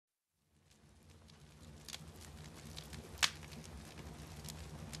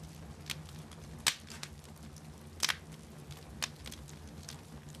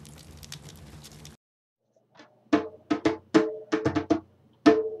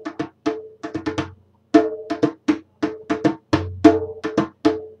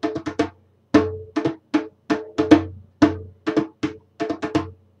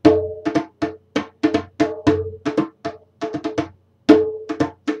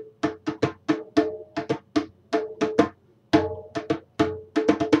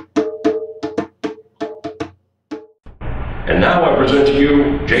present to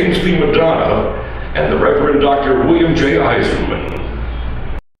you James B. Madonna and the Reverend Dr. William J. Eisenman.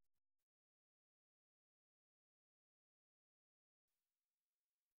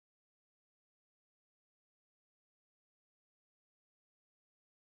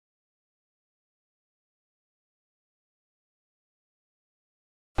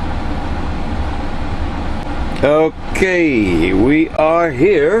 Okay, we are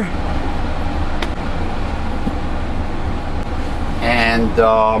here, and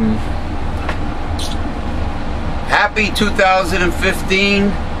happy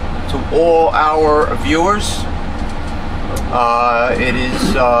 2015 to all our viewers. It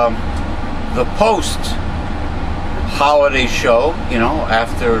is the post-holiday show, you know,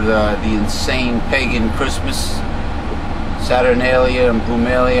 after the insane pagan Christmas, Saturnalia and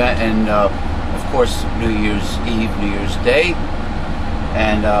Brumalia, and of course, New Year's Eve, New Year's Day,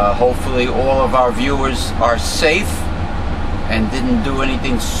 and hopefully all of our viewers are safe and didn't do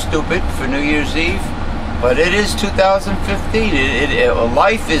anything stupid for New Year's Eve. But it is 2015.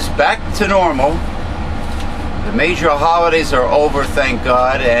 Life is back to normal. The major holidays are over, thank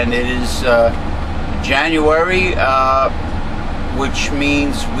God, and it is January, which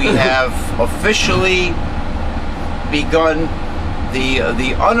means we have officially begun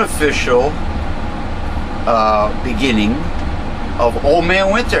the unofficial beginning of Old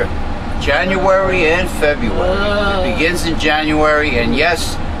Man Winter, January and February. It begins in January, and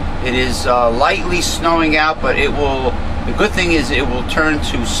yes, it is lightly snowing out, but it will, the good thing is it will turn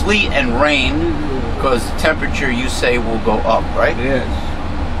to sleet and rain, because the temperature, you say, will go up, right? Yes.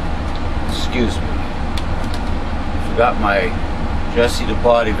 Excuse me. Forgot my Jesse the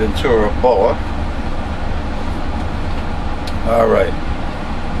Body Ventura boa. All right.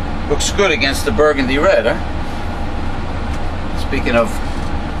 Looks good against the burgundy red, huh? Speaking of,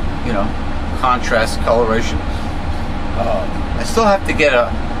 you know, contrast coloration. I still have to get a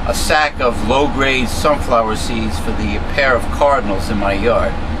sack of low-grade sunflower seeds for the pair of cardinals in my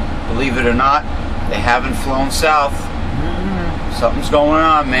yard. Believe it or not, they haven't flown south. Something's going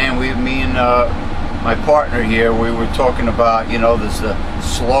on, man. Me and my partner here, we were talking about, you know, there's the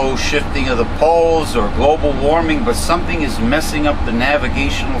slow shifting of the poles or global warming, but something is messing up the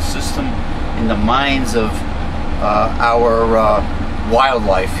navigational system in the minds of our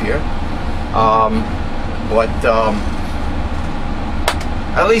wildlife here.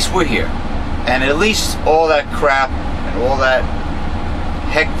 At least we're here, and at least all that crap and all that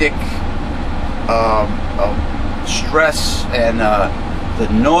hectic stress and the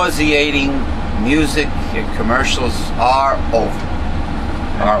nauseating music and commercials are over.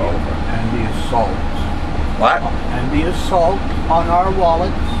 And the assault. What? And the assault on our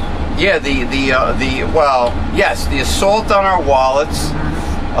wallets. Yeah, well, yes, the assault on our wallets.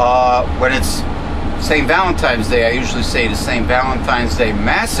 When it's St. Valentine's Day, I usually say the St. Valentine's Day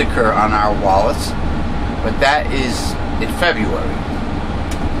massacre on our wallets, but that is in February.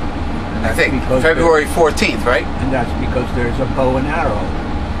 I think February 14th, right? And that's because there's a bow and arrow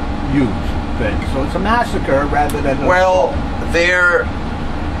used. So it's a massacre rather than well,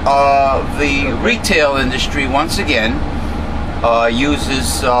 the retail industry once again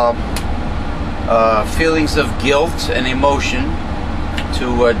uses feelings of guilt and emotion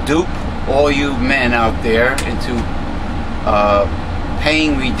to dupe all you men out there into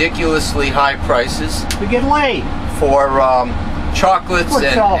paying ridiculously high prices to get laid for chocolates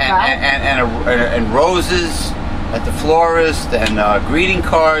and roses at the florist and greeting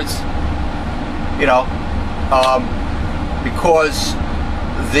cards. You know, because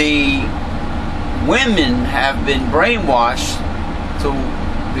the women have been brainwashed to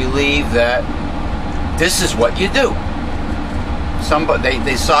believe that this is what you do. They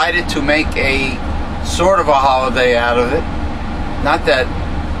decided to make a sort of a holiday out of it. Not that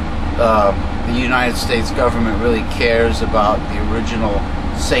the United States government really cares about the original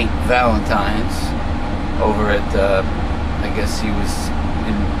Saint Valentine's over at, I guess he was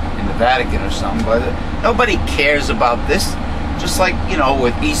in the Vatican or something, but nobody cares about this. Just like, you know,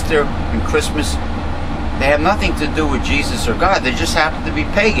 with Easter and Christmas, they have nothing to do with Jesus or God. They just happen to be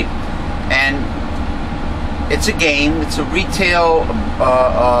pagan. And it's a game, it's a retail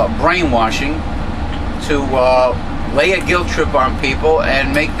brainwashing to lay a guilt trip on people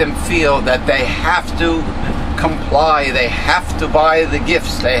and make them feel that they have to comply, they have to buy the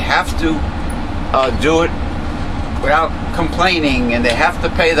gifts, they have to do it without complaining, and they have to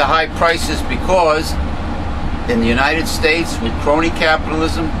pay the high prices because in the United States, with crony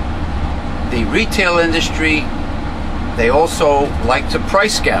capitalism, the retail industry, they also like to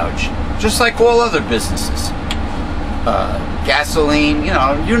price gouge, just like all other businesses. Gasoline, you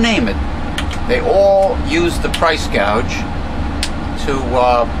know, you name it. They all use the price gouge to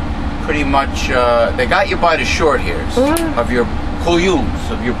pretty much, they got you by the short hairs of your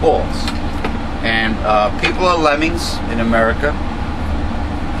couillons, of your balls. And people are lemmings in America.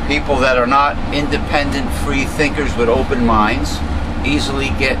 People that are not independent, free thinkers with open minds easily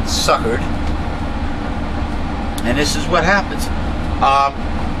get suckered. And this is what happens.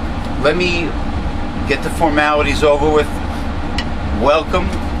 Let me get the formalities over with. Welcome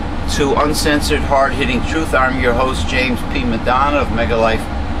to Uncensored Hard-Hitting Truth. I'm your host, James P. Madonna of Megalife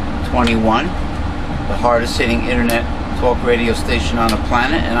 21, the hardest-hitting internet talk radio station on the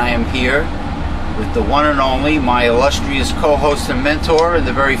planet, and I am here with the one and only, my illustrious co-host and mentor, and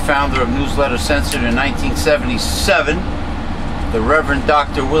the very founder of Newsletter Censored in 1977, the Reverend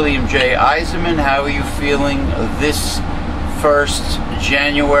Dr. William J. Eisenman. How are you feeling this first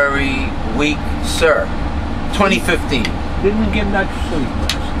January week, sir? 2015. Didn't get much sleep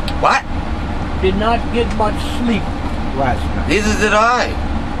last night. What? Did not get much sleep last night. Neither did I.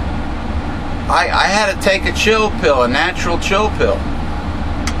 I had to take a chill pill, a natural chill pill,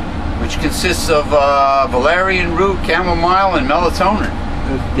 which consists of valerian root, chamomile, and melatonin.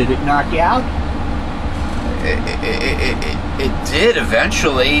 Did it knock you out? It did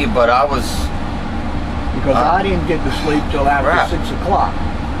eventually, but I was... Because I didn't get to sleep till after 6 o'clock.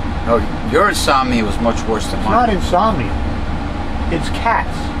 No, your insomnia was much worse than mine. It's not insomnia. It's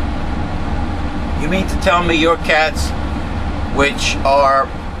cats. You mean to tell me your cats, which are,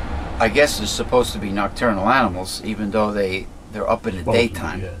 I guess, they're supposed to be nocturnal animals, even though they're up in the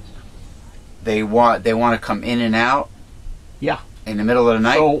daytime. Yes. They want to come in and out. Yeah. In the middle of the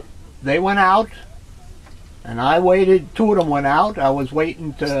night. So they went out, and I waited. 2 of them went out. I was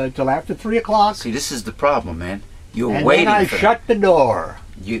waiting till after 3 o'clock. See, this is the problem, man. You were and waiting. And then I shut the door.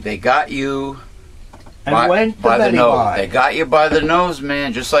 They got you. And went to by the nose. by. They got you by the nose,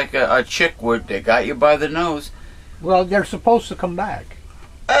 man. Just like a chick would. They got you by the nose. Well, they're supposed to come back.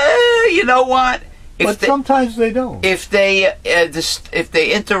 You know what? But sometimes they don't. If they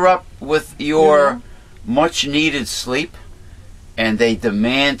interrupt with your much needed sleep, and they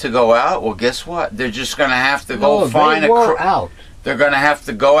demand to go out, well, guess what? They're just going to have to go find out. They're going to have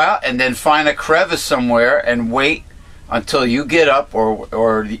to go out and then find a crevice somewhere and wait until you get up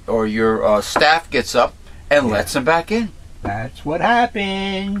or your staff gets up and lets them back in. That's what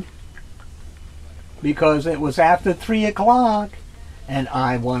happened. Because it was after 3 o'clock. And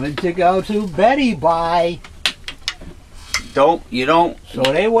I wanted to go to Betty by. You don't. So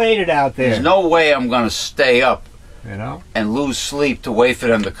they waited out there. There's no way I'm going to stay up, and lose sleep to wait for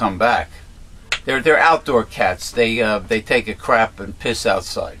them to come back. They're outdoor cats. They take a crap and piss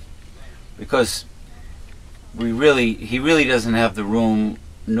outside, because he really doesn't have the room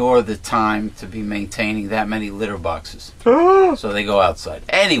nor the time to be maintaining that many litter boxes. So they go outside.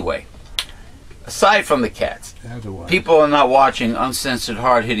 Anyway. Aside from the cats, people are not watching Uncensored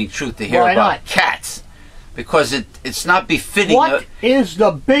Hard-Hitting Truth to hear about cats, because it's not befitting. What is the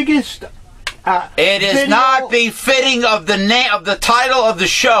biggest? It is not befitting of the name of the title of the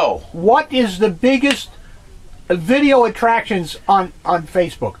show. What is the biggest video attractions on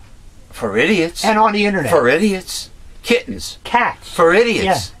Facebook? For idiots. And on the internet. For idiots, kittens, cats. For idiots.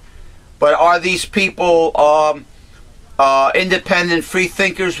 Yeah. But are these people? Independent free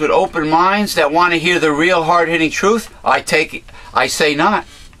thinkers with open minds that want to hear the real hard-hitting truth? I say not.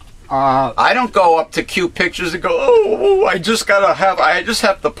 I don't go up to cute pictures and go, I just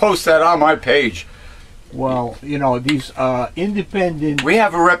have to post that on my page. Well, these independent, we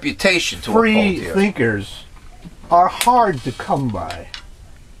have a reputation to free thinkers are hard to come by.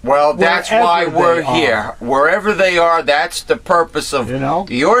 Well, that's why we're here. Wherever they are, that's the purpose of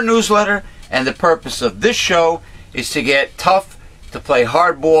your newsletter, and the purpose of this show is to get tough, to play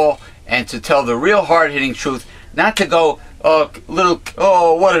hardball, and to tell the real hard-hitting truth. Not to go,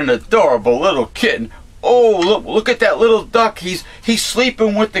 what an adorable little kitten. Oh, look at that little duck. He's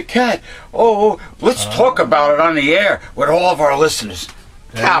sleeping with the cat. Oh, let's talk about it on the air with all of our listeners.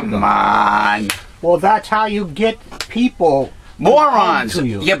 Come on. Well, that's how you get people. Morons.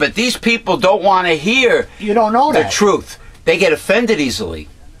 Yeah, but these people don't want to hear. You don't know the truth. They get offended easily.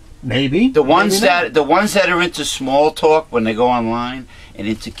 Maybe the ones that are into small talk when they go online and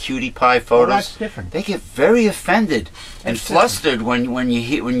into cutie pie photos. Well, that's different. They get very offended and flustered when you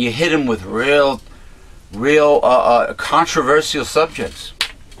hit them with real controversial subjects.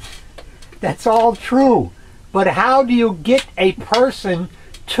 That's all true, but how do you get a person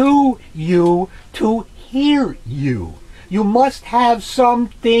to hear you? You must have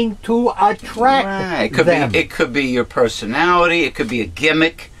something to attract them. It could be your personality. It could be a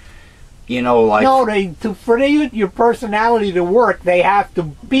gimmick. Like for your personality to work, they have to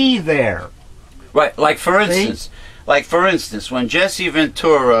be there. Right. Like for instance, Like, for instance, when Jesse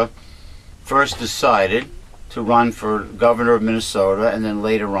Ventura first decided to run for governor of Minnesota, and then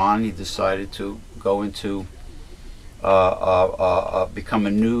later on he decided to go into become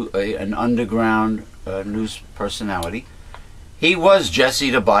an underground news personality. He was Jesse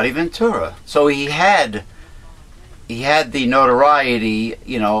the Body Ventura, so he had the notoriety,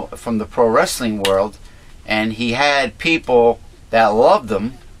 you know, from the pro wrestling world, and he had people that loved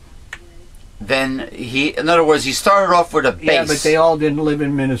him. Then in other words, he started off with a base. Yeah, but they all didn't live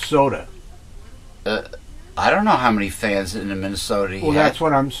in Minnesota. I don't know how many fans in Minnesota he had. Well, that's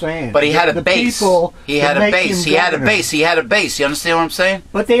what I'm saying. But he had a base. He had a base. He had a base. He had a base. You understand what I'm saying?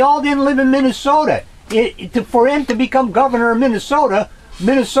 But they all didn't live in Minnesota. For him to become governor of Minnesota,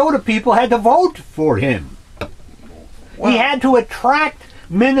 Minnesota people had to vote for him. Well, he had to attract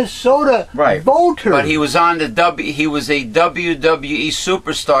Minnesota voters. But he was on the he was a WWE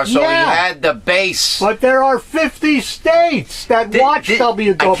superstar, so he had the base. But there are 50 states that watch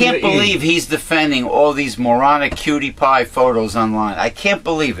WWE. I can't believe he's defending all these moronic cutie pie photos online. I can't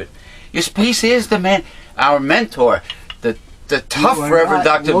believe it. He is the man, our mentor, the tough Reverend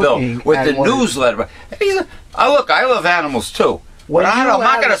Dr. Bill with the newsletter. I love animals too. But I'm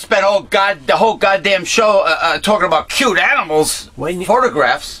not going to spend the whole goddamn show talking about cute animals,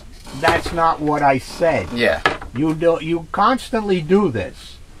 photographs. That's not what I said. Yeah. You constantly do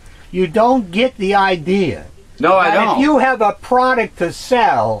this. You don't get the idea. No, I don't. If you have a product to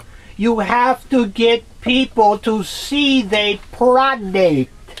sell, you have to get people to see the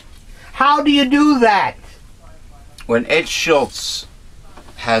product. How do you do that? When Ed Schultz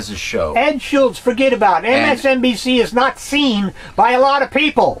has a show. Ed Schultz, forget about it. MSNBC is not seen by a lot of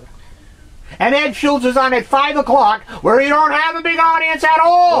people. And Ed Schultz is on at 5 o'clock where you don't have a big audience at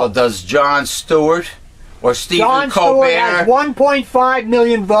all. Well, does Jon Stewart or Stephen Jon Colbert Stewart has 1.5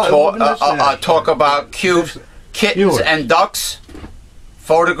 million votes. Talk about cute kittens and ducks?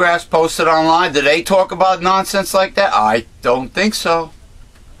 Photographs posted online. Do they talk about nonsense like that? I don't think so.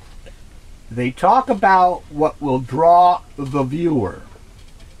 They talk about what will draw the viewer.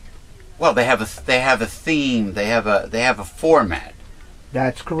 Well, they have a theme. They have a format.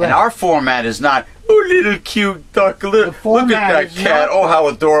 That's correct. And our format is not, oh, little cute duck, look at that cat. Oh, how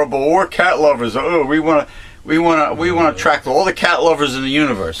adorable. We're cat lovers. Oh, we want to attract all the cat lovers in the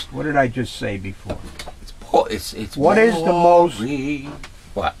universe. What did I just say before? It's what is the most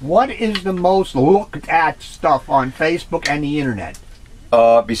What is the most looked at stuff on Facebook and the internet?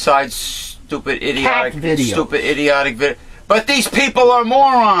 Besides stupid idiotic video. But these people are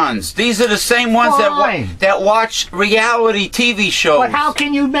morons. These are the same ones that watch reality TV shows. But how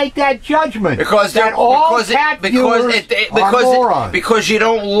can you make that judgment? Because you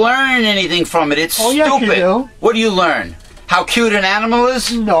don't learn anything from it. It's stupid. Yes, you do. What do you learn? How cute an animal is?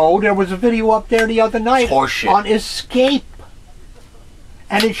 No, there was a video up there the other night on escape.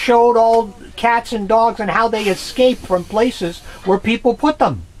 And it showed all cats and dogs and how they escape from places where people put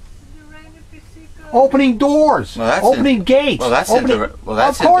them. Opening doors, opening gates.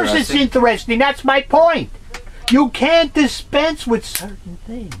 Of course it's interesting. That's my point. You can't dispense with certain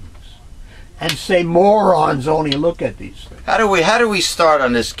things and say morons only look at these things. How do we start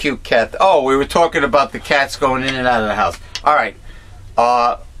on this cute cat? Oh, we were talking about the cats going in and out of the house. All right.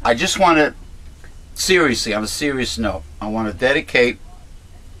 I just want to, seriously, on a serious note, I want to dedicate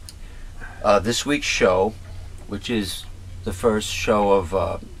this week's show, which is the first show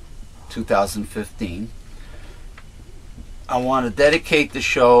of 2015. I want to dedicate the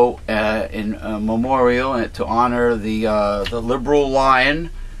show in memorial to honor the liberal lion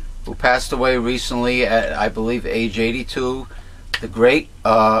who passed away recently at, I believe, age 82. The great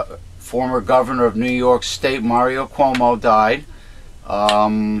former governor of New York State, Mario Cuomo, died.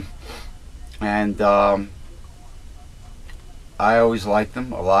 I always liked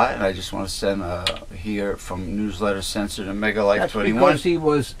him a lot, and I just want to send here from Newsletter Censored and Mega Life 21. That's because he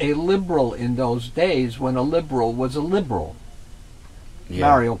was a liberal in those days when a liberal was a liberal. Yeah.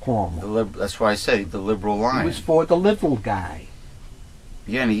 Mario Cuomo. That's why I say the liberal line. He was for the liberal guy.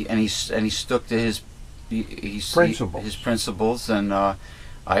 Yeah, and he stuck to his principles, and I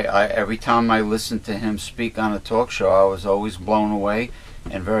every time I listened to him speak on a talk show, I was always blown away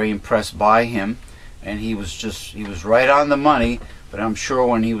and very impressed by him. And he was right on the money. But I'm sure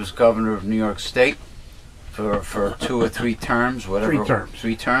when he was governor of New York State for 2 or 3 terms, whatever,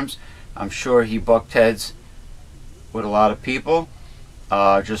 3 terms, I'm sure he bucked heads with a lot of people.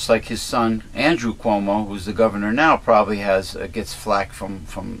 Just like his son Andrew Cuomo, who's the governor now, probably gets flack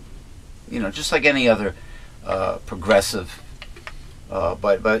from just like any other progressive.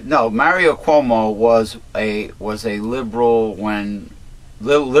 But no, Mario Cuomo was a liberal when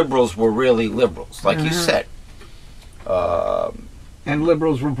liberals were really liberals, like you said. And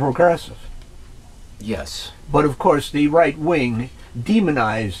liberals were progressive. Yes. But of course, the right wing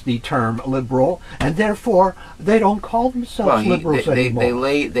demonized the term liberal, and therefore they don't call themselves liberals anymore.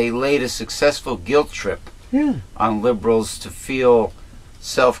 They laid a successful guilt trip Yeah. on liberals to feel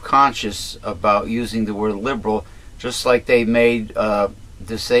self-conscious about using the word liberal, just like they made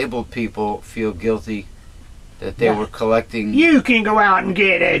disabled people feel guilty that they were collecting You can go out and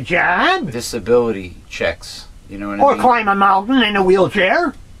get a job, disability checks. You know what I or mean? climb a mountain in a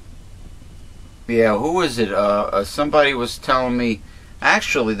wheelchair. Yeah, who was it? Somebody was telling me,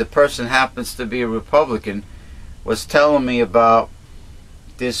 actually the person happens to be a Republican, was telling me about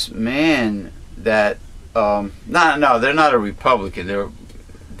this man that, no, they're not a Republican.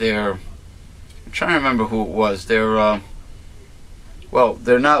 They're, I'm trying to remember who it was. Well,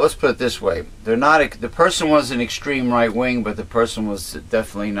 they're not, let's put it this way. They're not, the person was an extreme right wing, but the person was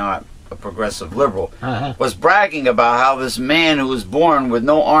definitely not a progressive liberal. Was bragging about how this man who was born with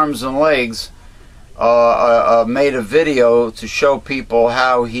no arms and legs made a video to show people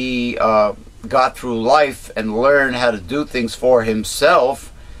how he got through life and learned how to do things for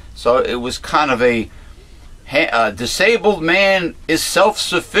himself. So it was kind of a disabled man is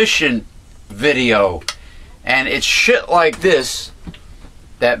self-sufficient video, and it's shit like this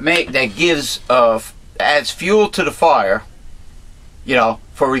that gives adds fuel to the fire, you know,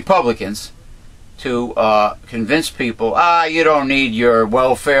 for Republicans to convince people, you don't need your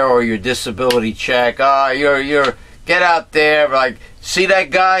welfare or your disability check. You're get out there, like, see that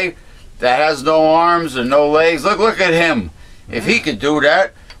guy that has no arms and no legs? Look at him. If he could do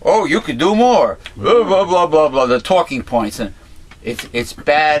that, oh, you could do more. Blah blah blah blah blah. The talking points, and it's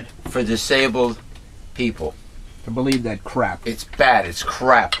bad for disabled people To believe that crap. It's bad. It's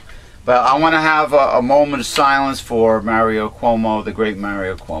crap. But I want to have a moment of silence for Mario Cuomo, the great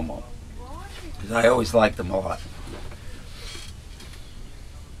Mario Cuomo. Because I always liked him a lot.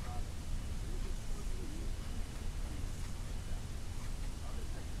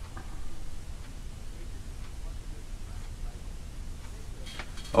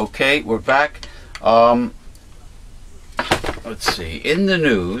 Okay, we're back. Let's see. In the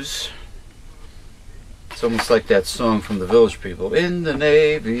news, it's almost like that song from the Village People. In the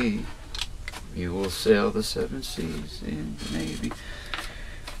Navy, you will sail the 7 seas. In the Navy.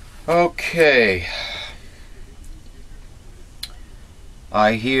 Okay.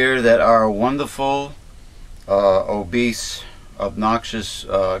 I hear that our wonderful, obese, obnoxious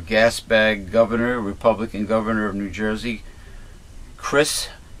gas bag governor, Republican governor of New Jersey, Krispy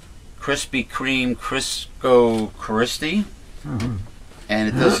Kreme Crisco Christie, and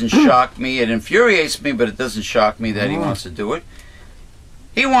it doesn't shock me, it infuriates me, but it doesn't shock me that he wants to do it.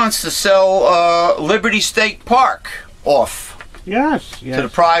 He wants to sell Liberty State Park off Yes. to the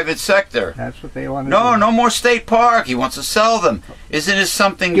private sector. That's what they want to No, do. no more state park. He wants to sell them. Isn't this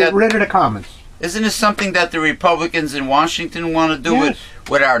something Get rid of the commons. Isn't this something that the Republicans in Washington want to do Yes.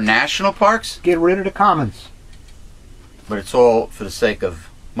 with our national parks? Get rid of the commons. But it's all for the sake of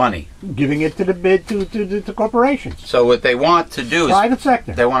money. Giving it to the corporations. So what they want to do is Private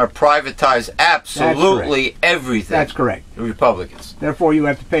sector. they want to privatize absolutely everything. That's correct. The Republicans. Therefore, you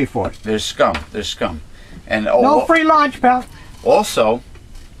have to pay for it. They're scum. They're scum. And No free lunch, pal. also,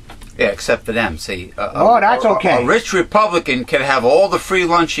 yeah, except for them. See, That's okay. A rich Republican can have all the free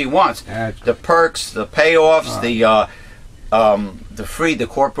lunch he wants. The perks, the payoffs, the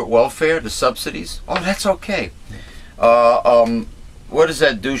corporate welfare, the subsidies. Oh, that's okay. What is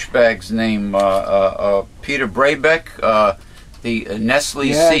that douchebag's name? Peter Brabeck, the Nestle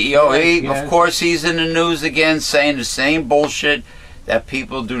CEO. Of course, he's in the news again, saying the same bullshit that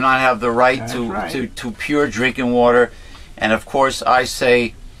people do not have the right to pure drinking water. And of course, I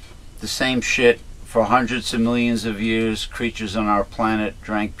say the same shit. For hundreds of millions of years, creatures on our planet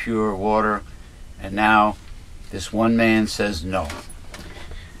drank pure water, and now this one man says no.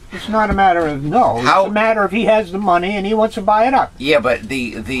 It's not a matter of no. It's a matter of he has the money and he wants to buy it up. Yeah, but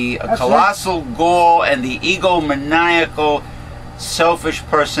the colossal gall and the egomaniacal, selfish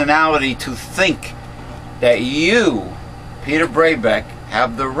personality to think that you, Peter Brabeck,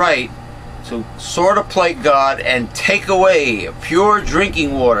 have the right to sort of play God and take away pure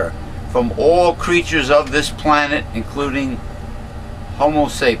drinking water from all creatures of this planet, including Homo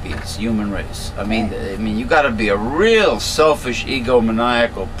sapiens, human race. I mean, you got to be a real selfish,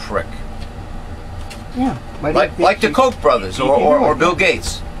 egomaniacal prick. Yeah, like the Koch brothers or Bill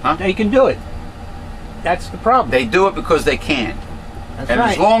Gates. Huh? They can do it. That's the problem. They do it because they can. That's and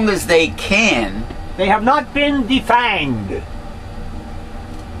right. as long as they can, they have not been defined.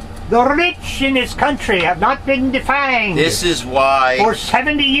 The rich in this country have not been defined. This is why, for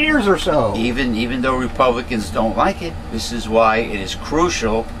 70 years or so. Even though Republicans don't like it, this is why it is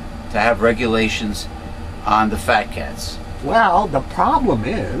crucial to have regulations on the fat cats. Well, the problem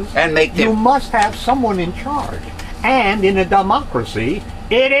is, and make them, you must have someone in charge. And in a democracy,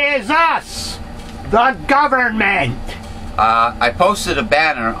 it is us, the government. I posted a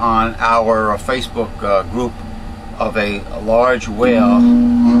banner on our Facebook group of a large whale.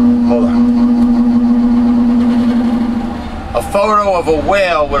 Hold on. A photo of a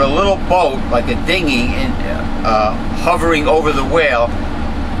whale with a little boat, like a dinghy, hovering over the whale.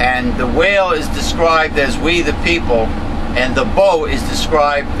 And the whale is described as we the people, and the boat is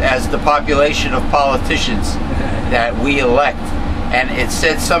described as the population of politicians that we elect. And it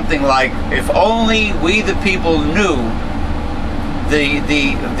said something like, if only we the people knew the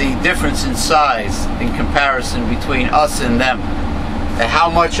difference in size in comparison between us and them, and how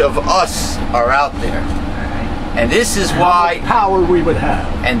much of us are out there. And this is why how much power we would have.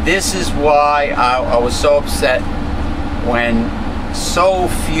 And this is why I was so upset when so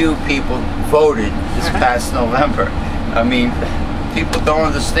few people voted this past November. I mean, people don't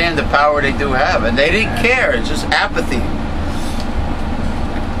understand the power they do have, and they didn't care. It's just apathy.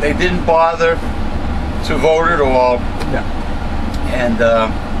 They didn't bother to vote at all. Yeah. And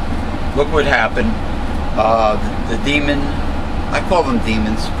look what happened. The demon, I call them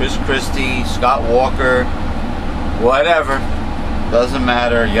demons, Chris Christie, Scott Walker, whatever, doesn't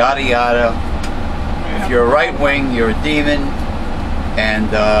matter, yada yada. If you're a right wing, you're a demon, and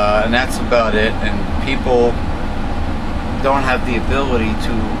that's about it. And people don't have the ability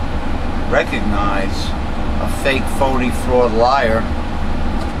to recognize a fake, phony, fraud liar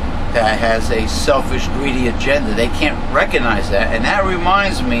that has a selfish, greedy agenda. They can't recognize that. And that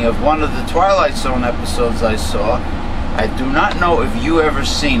reminds me of one of the Twilight Zone episodes I saw. I do not know if you ever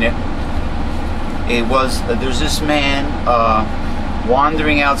seen it. It was, there's this man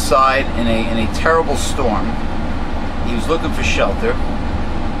wandering outside in a terrible storm. He was looking for shelter.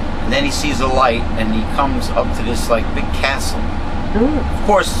 And then he sees a light, and he comes up to this like big castle. Of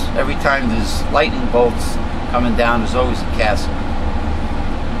course, every time there's lightning bolts coming down, there's always a castle.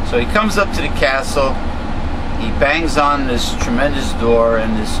 So he comes up to the castle, he bangs on this tremendous door,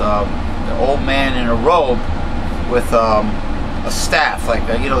 and this old man in a robe with a staff, like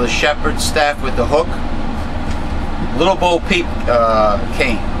the shepherd's staff with the hook, little Bo Peep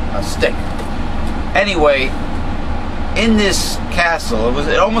cane, a stick. Anyway, in this castle,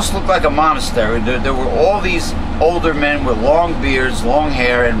 it almost looked like a monastery. There were all these older men with long beards, long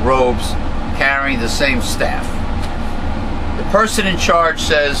hair, and robes carrying the same staff. The person in charge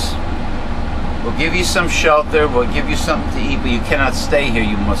says, we'll give you some shelter, we'll give you something to eat, but you cannot stay here,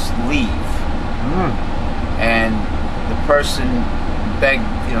 you must leave. And the person begged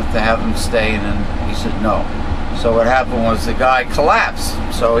to have him stay, and then he said no. So what happened was the guy collapsed,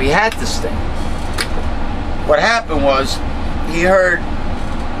 so he had to stay. What happened was he heard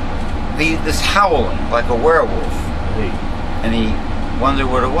this howling like a werewolf, and he wondered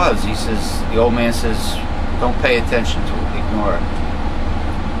what it was. He says, the old man says, don't pay attention to it, ignore it.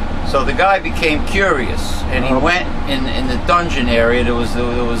 So the guy became curious, and he went in the dungeon area. There was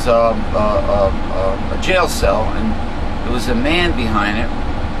a jail cell, and there was a man behind it.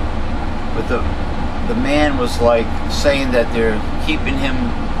 But the man was like saying that they're keeping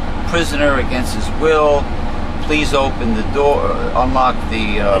him prisoner against his will. Please open the door, unlock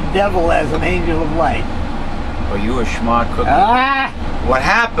the devil as an angel of light. Are you a schmuck cookie? What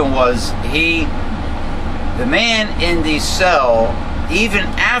happened was the man in the cell, even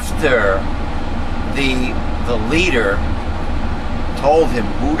after the leader told him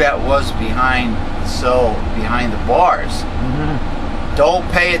who that was behind the cell, behind the bars. Don't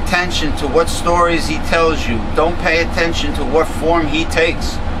pay attention to what stories he tells you. Don't pay attention to what form he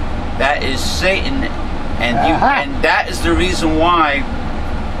takes. That is Satan, and and that is the reason why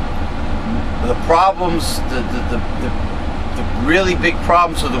the problems, the really big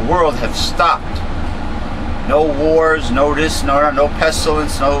problems of the world have stopped. No wars, no this, no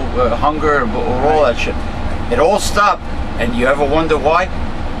pestilence, no hunger, or all that shit. It all stopped. And you ever wonder why?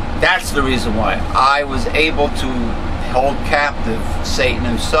 That's the reason why. I was able to hold captive Satan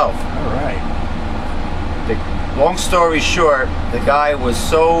himself. All right. Long story short, the guy was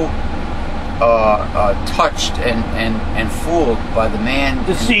so touched and fooled by the man,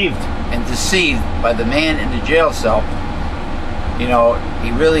 deceived by the man in the jail cell.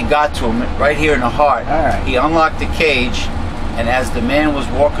 He really got to him right here in the heart. All right. He unlocked the cage, and as the man was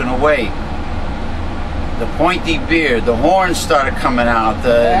walking away, the pointy beard, the horns started coming out,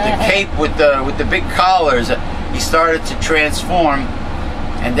 the cape with the big collars. He started to transform,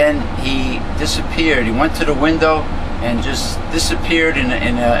 and then he disappeared. He went to the window and just disappeared in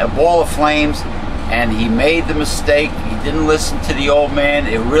a ball of flames, and he made the mistake. He didn't listen to the old man.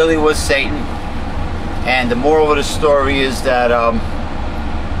 It really was Satan. And the moral of the story is that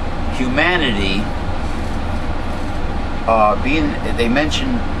humanity, they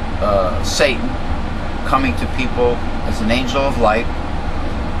mention Satan coming to people as an angel of light,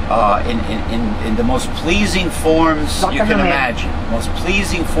 in the most pleasing forms you can imagine, most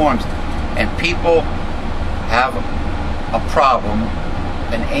pleasing forms, and people have a problem,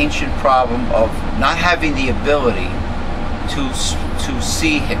 an ancient problem of not having the ability to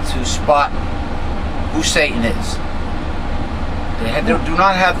see him, to spot who Satan is. They do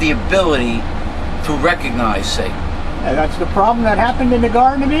not have the ability to recognize Satan. And that's the problem that happened in the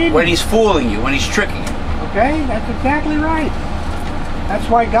Garden of Eden. When he's fooling you, when he's tricking you. Okay, that's exactly right. That's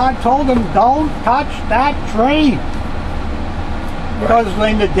why God told him, don't touch that tree. Because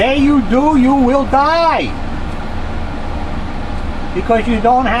in the day you do, you will die. Because you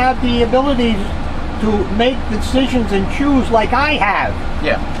don't have the ability to make decisions and choose like I have.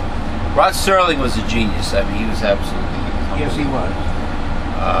 Yeah. Rod Serling was a genius. I mean, he was absolutely... Yes, he was.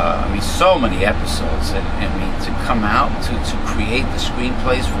 I mean, so many episodes. I mean, to come out, to create the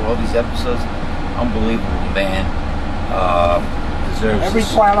screenplays for all these episodes, unbelievable man. Deserves every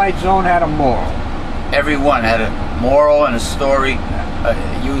Twilight Zone had a moral. Every one had a moral and a story.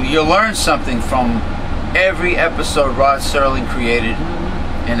 You learn something from every episode Rod Serling created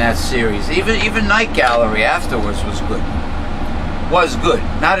in that series. Even Night Gallery afterwards was good. Was good.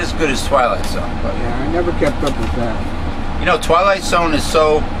 Not as good as Twilight Zone. But yeah, I never kept up with that. You know, Twilight Zone is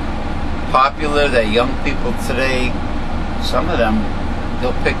so popular that young people today, some of them,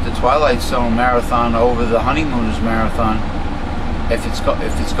 they'll pick the Twilight Zone marathon over the Honeymooners marathon if it's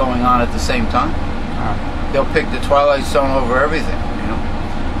going on at the same time. They'll pick the Twilight Zone over everything. You know,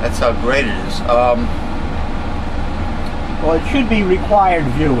 that's how great it is. Well, it should be required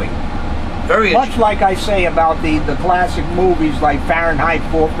viewing. Very much like I say about the classic movies like Fahrenheit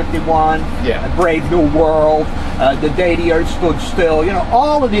 451, yeah, Brave New World, The Day the Earth Stood Still. You know,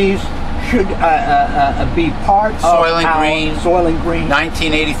 all of these should be part Soil of and Green. Soil and Green.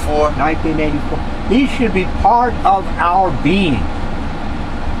 1984. 1984. These should be part of our being.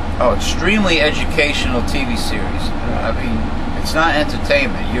 Oh, extremely educational TV series. I mean, it's not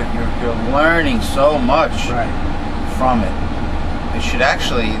entertainment. You're learning so much from it. There should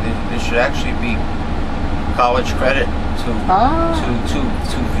actually be college credit to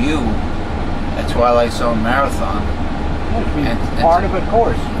view a Twilight Zone marathon. And part of a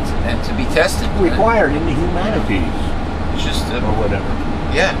course. And to be tested. Required in the humanities. It's just or whatever.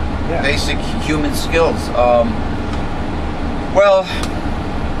 Yeah, basic human skills. Well,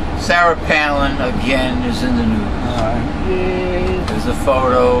 Sarah Palin again is in the news. There's a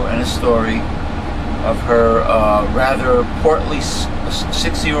photo and a story of her rather portly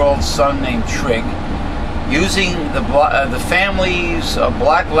 6-year-old son named Trig, using the family's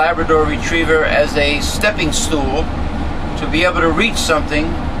black Labrador Retriever as a stepping stool to be able to reach something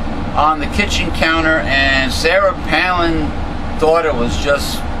on the kitchen counter, and Sarah Palin thought it was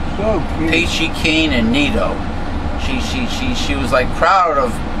just so peachy keen and neato. She was like proud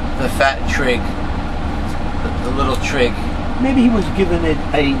of the fat Trig, the little Trig. Maybe he was giving it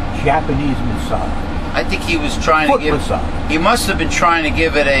a Japanese massage. I think he was trying to give. He must have been trying to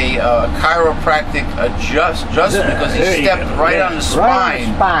give it a chiropractic adjustment because he stepped right on the spine. Right on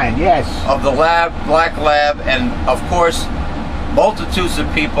the spine, yes. Of the black lab, and of course, multitudes of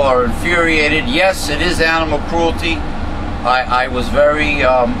people are infuriated. Yes, it is animal cruelty. I was very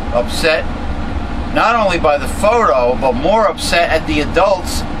upset, not only by the photo, but more upset at the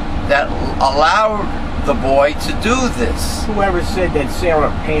adults that allowed the boy to do this. Whoever said that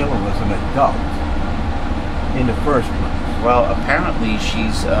Sarah Palin was an adult in the first place? Well, apparently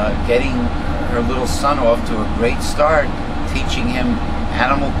she's getting her little son off to a great start, teaching him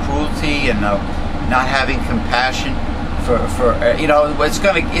animal cruelty and not having compassion for you know, he's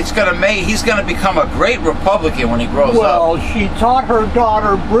gonna become a great Republican when he grows up. Well, she taught her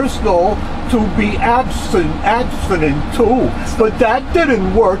daughter Bristol to be abstinent too, but that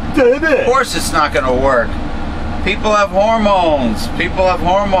didn't work, did it? Of course it's not going to work. People have hormones. People have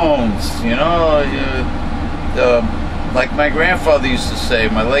hormones. You know, like my grandfather used to say,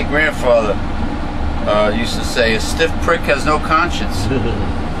 my late grandfather used to say, a stiff prick has no conscience.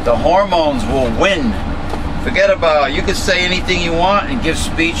 The hormones will win. Forget about it. You can say anything you want and give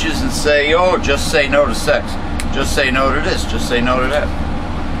speeches and say, oh, just say no to sex. Just say no to this. Just say no to that.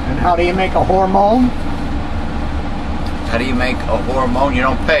 And how do you make a hormone? How do you make a hormone? You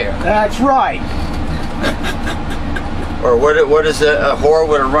don't pay her. That's right. Or what is a whore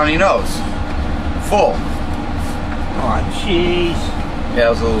with a runny nose? Full. Oh, jeez. Yeah, it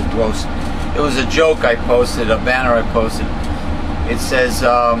was a little gross. It was a joke I posted, a banner I posted. It says,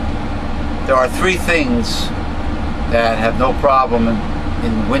 there are 3 things that have no problem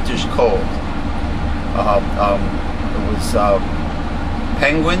in winter's cold. It was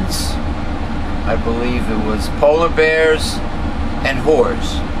penguins, I believe it was polar bears, and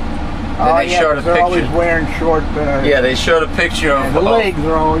whores. Then they showed a they're picture. always wearing short. Yeah, they showed a picture of the legs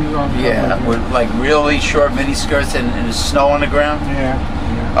are always on. yeah, with like really short mini skirts and the snow on the ground. Yeah.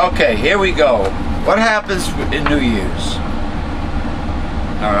 Okay, here we go. What happens in New Year's?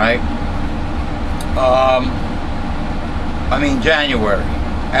 All right. I mean January,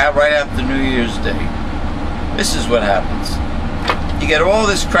 right after New Year's Day. This is what happens. You get all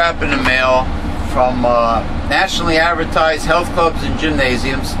this crap in the mail from nationally advertised health clubs and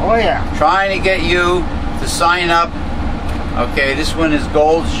gymnasiums. Oh yeah. Trying to get you to sign up. Okay, this one is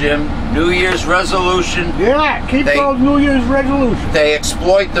Gold's Gym. New Year's resolution. Yeah, keep those New Year's resolutions. They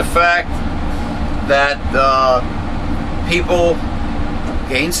exploit the fact that people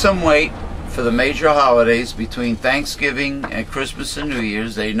gain some weight for the major holidays between Thanksgiving and Christmas and New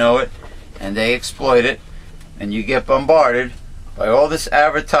Year's. They know it, and they exploit it. And you get bombarded by all this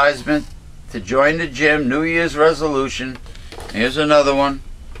advertisement to join the gym, New Year's resolution. Here's another one.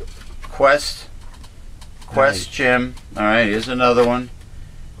 Quest Nice. Gym. All right, here's another one.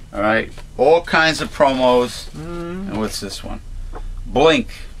 All right, all kinds of promos. And what's this one?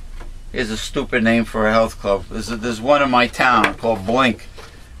 Blink is a stupid name for a health club. There's one in my town called Blink.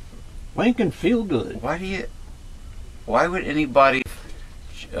 Blink and feel good. Why would anybody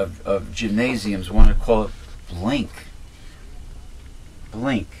of gymnasiums want to call it Blink?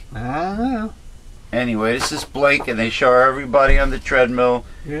 Blink. I don't know. Anyway, this is Blink, and they show everybody on the treadmill.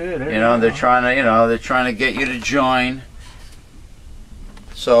 Yeah, They're trying to get you to join.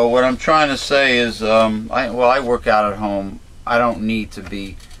 So what I'm trying to say is, I work out at home. I don't need to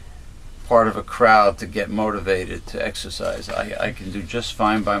be part of a crowd to get motivated to exercise. I can do just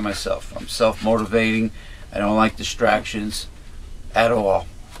fine by myself. I'm self-motivating. I don't like distractions at all.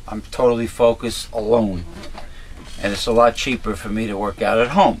 I'm totally focused alone. And it's a lot cheaper for me to work out at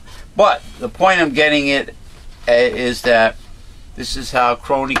home. But the point I'm getting at is that this is how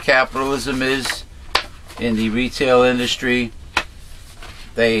crony capitalism is in the retail industry.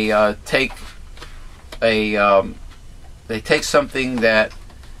 They take something that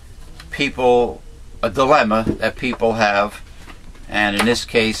a dilemma that people have, and in this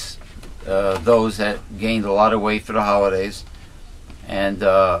case, those that gained a lot of weight for the holidays, and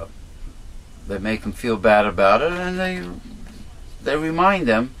they make them feel bad about it, and they remind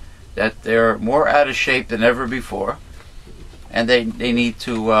them that they're more out of shape than ever before, and they need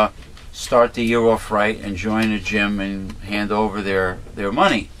to start the year off right and join a gym and hand over their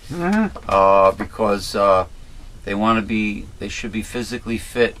money, because they should be physically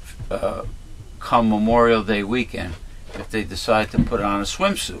fit come Memorial Day weekend if they decide to put on a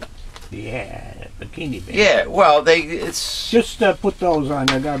swimsuit. Yeah, bikini baby. Yeah, well, it's just put those on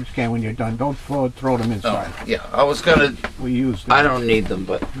the garbage can when you're done. Don't throw them inside. Oh, yeah, I was gonna. We use. I don't need them,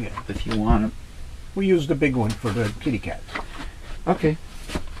 but yeah, if you want them, we use the big one for the kitty cats. Okay,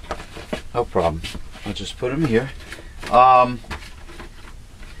 no problem. I'll just put them here. But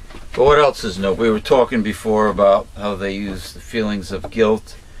what else is new? We were talking before about how they use the feelings of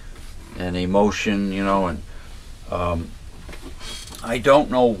guilt and emotion, and I don't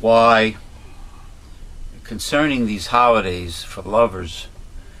know why, concerning these holidays for lovers,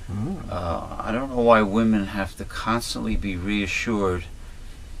 I don't know why women have to constantly be reassured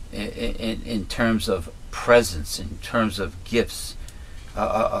in terms of presents, in terms of gifts.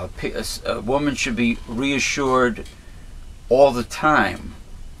 A woman should be reassured all the time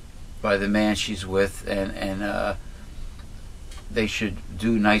by the man she's with, and they should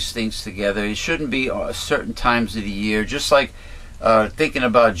do nice things together. It shouldn't be certain times of the year, just like thinking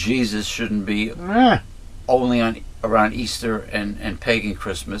about Jesus shouldn't be only around Easter and pagan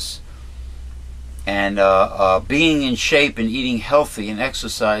Christmas. And being in shape and eating healthy and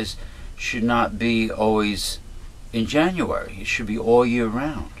exercise should not be always in January. It should be all year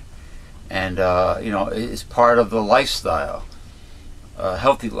round. And it's part of the lifestyle,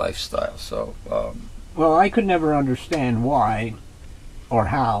 healthy lifestyle. So well, I could never understand why or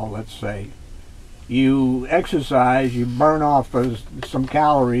how, let's say, you exercise, you burn off some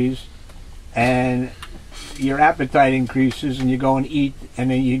calories, and your appetite increases, and you go and eat, and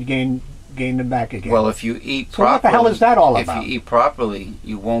then you gain them back again. Well, if you eat properly, so what the hell is that all about? If you eat properly,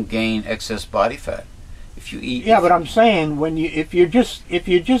 you won't gain excess body fat. If you eat, yeah, but I'm saying if you're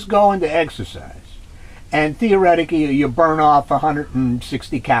just going to exercise, and theoretically you burn off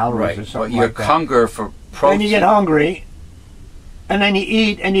 160 calories or But something your like that. hunger for protein. Then you get hungry, and then you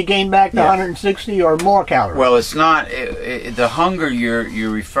eat, and you gain back the 160 or more calories. Well, it's not the hunger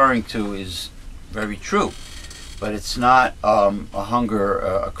you're referring to is very true, but it's not a hunger,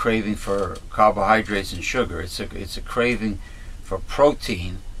 a craving for carbohydrates and sugar. It's a craving for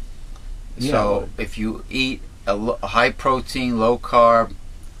protein. So if you eat a high protein, low carb,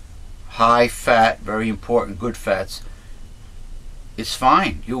 high fat, very important, good fats, it's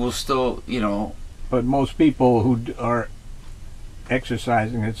fine. You will still, you know. But most people who are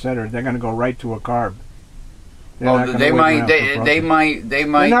exercising, etc., they're going to go right to a carb. They might.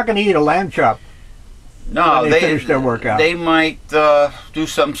 They're not going to eat a lamb chop. No, they finish their workout. They might do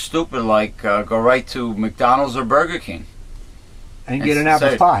something stupid like go right to McDonald's or Burger King and get an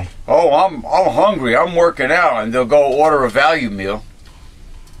apple pie. Oh, I'm hungry. I'm working out, and they'll go order a value meal,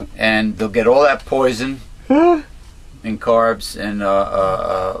 and they'll get all that poison and carbs, and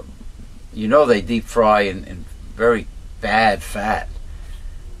you know they deep fry in very bad fat,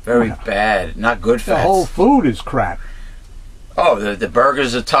 very bad, not good fats. The whole food is crap. Oh, the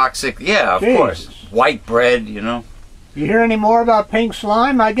burgers are toxic. Yeah, of course. White bread, you know. You hear any more about pink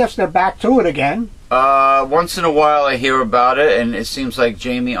slime? I guess they're back to it again. Once in a while I hear about it, and it seems like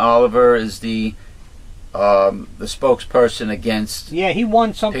Jamie Oliver is the spokesperson against. Yeah, he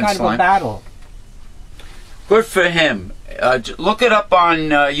won some kind of a battle. Good for him. Look it up on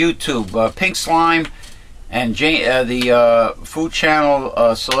YouTube. Pink slime, and the Food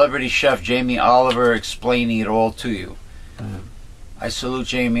Channel celebrity chef Jamie Oliver explaining it all to you. I salute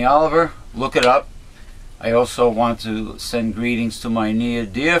Jamie Oliver. Look it up. I also want to send greetings to my near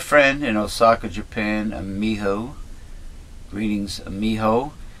dear friend in Osaka, Japan, Miho. Greetings,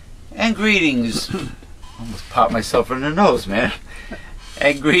 Miho. And greetings. Almost popped myself in the nose, man.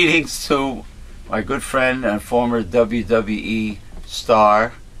 And greetings to my good friend and former WWE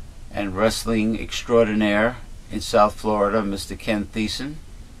star and wrestling extraordinaire in South Florida, Mr. Ken Thiessen.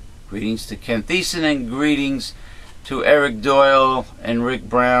 Greetings to Ken Thiessen, and greetings to Eric Doyle and Rick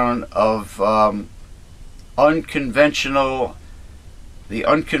Brown of the Unconventional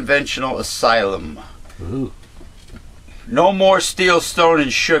Asylum. Ooh. No more steel, stone,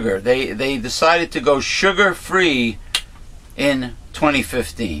 and sugar. They decided to go sugar-free in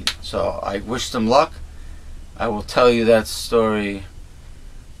 2015. So I wish them luck. I will tell you that story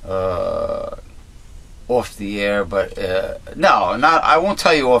off the air, but I won't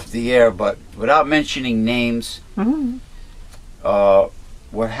tell you off the air, but without mentioning names. Mm-hmm.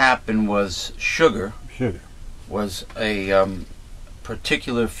 What happened was Sugar was a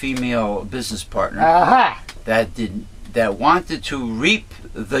particular female business partner that wanted to reap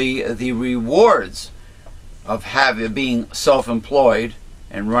the rewards of being self-employed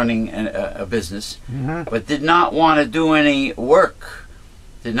and running a business, but did not want to do any work,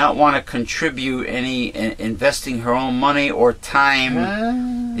 did not want to contribute any investing her own money or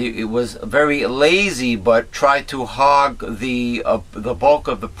time. It was very lazy, but tried to hog the bulk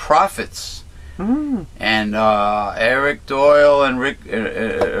of the profits. And Eric Doyle and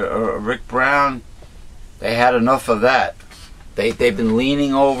Rick Brown, they had enough of that. They've been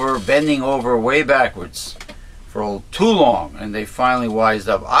bending over way backwards for too long, and they finally wised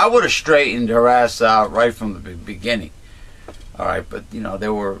up. I would have straightened her ass out right from the beginning. All right, but you know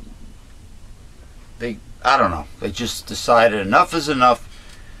I don't know. They just decided enough is enough.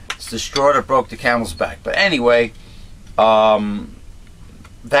 It's the straw that broke the camel's back. But anyway, that,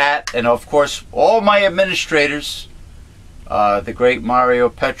 and of course all my administrators, the great Mario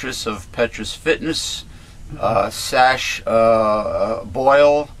Petrus of Petrus Fitness, Sash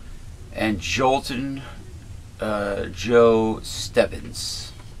Boyle, and Jolton Joe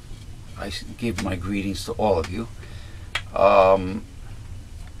Stebbins. I give my greetings to all of you. And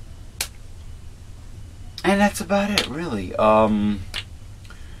that's about it, really.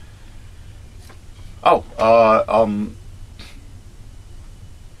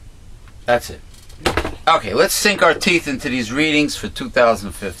 That's it. Okay, let's sink our teeth into these readings for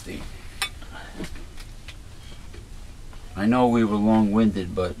 2015. I know we were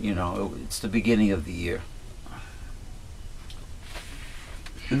long-winded, but, you know, it's the beginning of the year.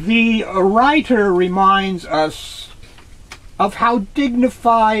 The writer reminds us of how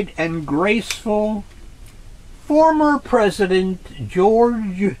dignified and graceful former President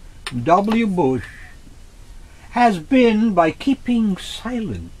George W. Bush has been by keeping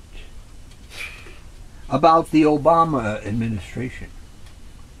silent about the Obama administration.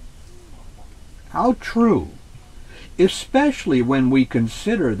 How true, especially when we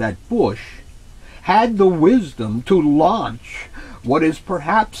consider that Bush had the wisdom to launch what is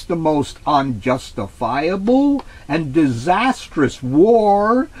perhaps the most unjustifiable and disastrous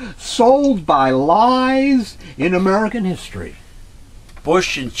war sold by lies in American history.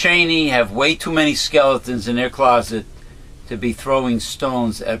 Bush and Cheney have way too many skeletons in their closet to be throwing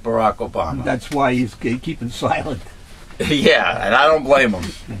stones at Barack Obama. That's why he's keeping silent. Yeah, and I don't blame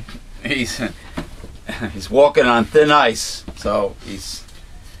him. He's walking on thin ice, so he's...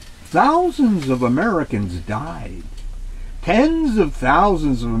 Thousands of Americans died. Tens of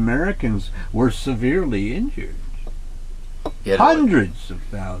thousands of Americans were severely injured. Yeah, Hundreds of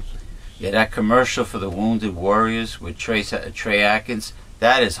thousands. Yeah, that commercial for the Wounded Warriors with Trey Atkins,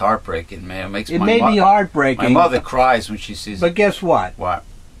 that is heartbreaking, man. It may be heartbreaking. My mother cries when she sees it. But guess what? What?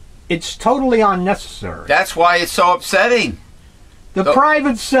 It's totally unnecessary. That's why it's so upsetting. The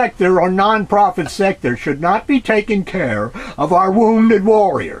private sector or non-profit sector should not be taking care of our wounded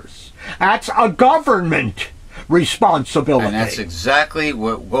warriors. That's a government responsibility. And that's exactly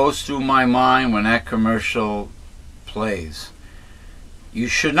what goes through my mind when that commercial plays. You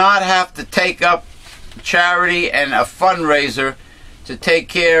should not have to take up charity and a fundraiser to take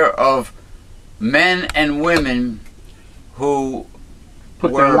care of men and women who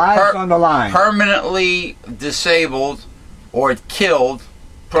put their lives on the line, permanently disabled or killed,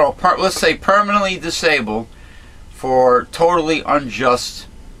 let's say permanently disabled, for totally unjust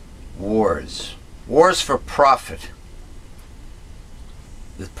wars. Wars for profit.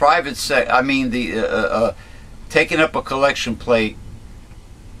 The private sector, I mean, taking up a collection plate,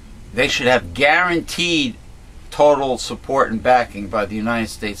 they should have guaranteed total support and backing by the United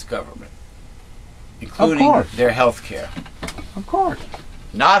States government, including their health care. Of course.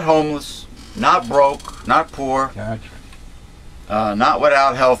 Not homeless, not broke, not poor, gotcha. Not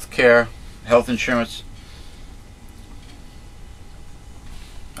without health care, health insurance.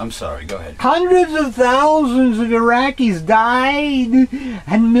 I'm sorry, go ahead. Hundreds of thousands of Iraqis died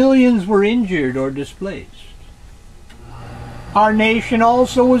and millions were injured or displaced. Our nation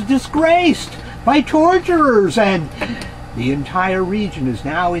also was disgraced by torturers, and the entire region is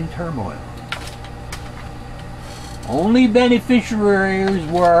now in turmoil. Only beneficiaries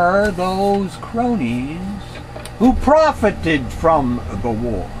were those cronies who profited from the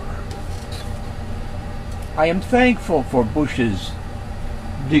war. I am thankful for Bush's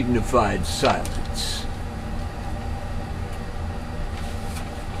dignified silence.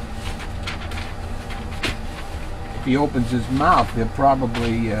 If he opens his mouth, he'll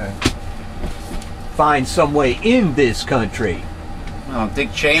probably find some way in this country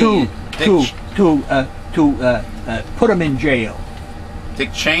Dick Cheney to put him in jail.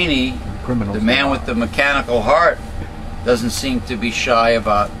 Dick Cheney, the man with the mechanical heart, doesn't seem to be shy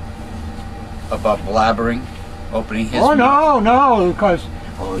about blabbering, opening his mouth. No, because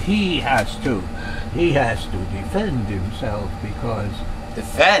he has to defend himself, because...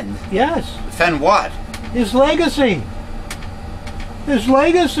 Defend? Yes. Defend what? His legacy. His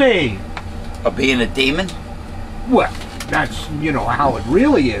legacy. Of being a demon? Well, that's, how it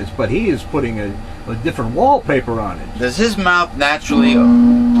really is, but he is putting a different wallpaper on it. Does his mouth naturally...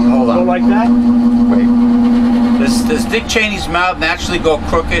 hold on. Go like that? Wait. Does Dick Cheney's mouth naturally go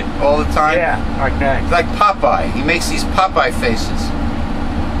crooked all the time? Yeah, like that. It's like Popeye. He makes these Popeye faces.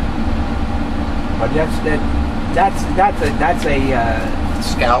 But that's a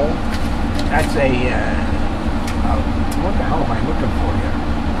scowl. That's a what the hell am I looking for here?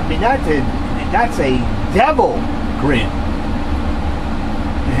 I mean, that's a devil grin.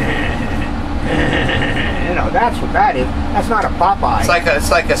 That's what that is. That's not a Popeye.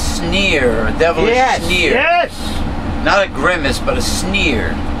 It's like a sneer, a devilish sneer. Yes. Not a grimace, but a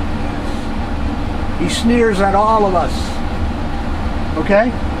sneer. He sneers at all of us.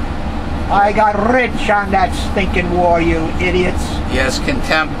 Okay? I got rich on that stinking war, you idiots. He has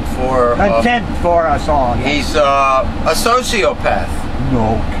contempt for... Contempt for us all. Yes. He's a sociopath.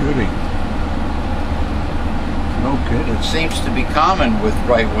 No kidding. No kidding. It seems to be common with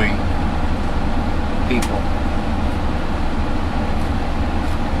right-wing people.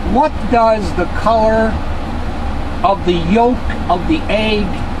 What does the color of the yolk of the egg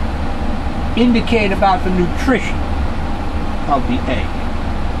indicate about the nutrition of the egg?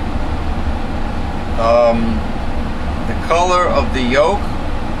 The color of the yolk,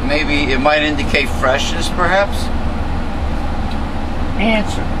 maybe it might indicate freshness, perhaps?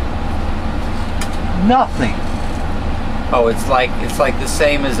 Answer. Nothing. Oh, it's like the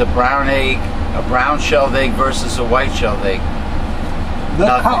same as a brown egg, a brown-shelled egg versus a white-shelled egg.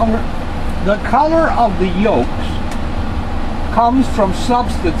 The color of the yolks comes from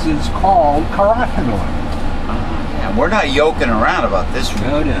substances called carotenoids. Yeah, we're not yoking around about this.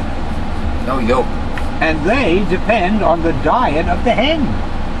 No. No yolk. And they depend on the diet of the hen.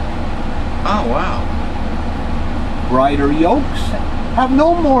 Oh, wow. Brighter yolks have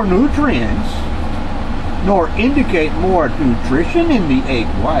no more nutrients, nor indicate more nutrition in the egg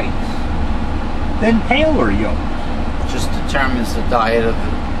whites than paler yolks. Just determines the diet of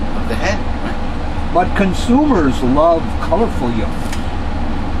the hen. Right? But consumers love colorful yolks.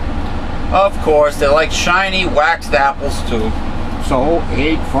 Of course, they like shiny, waxed apples too. So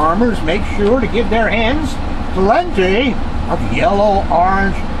egg farmers make sure to give their hens plenty of yellow,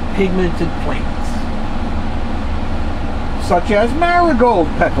 orange, pigmented plants, such as marigold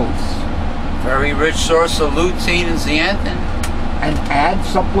petals. Very rich source of lutein and zeaxanthin. And add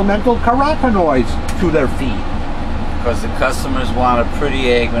supplemental carotenoids to their feed. Because the customers want a pretty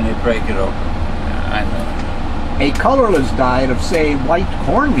egg when they break it open. I know. A colorless diet of, say, white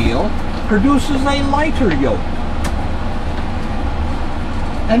cornmeal produces a lighter yolk.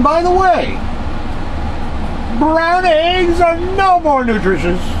 And by the way, brown eggs are no more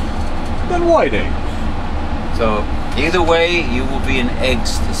nutritious than white eggs. So either way, you will be in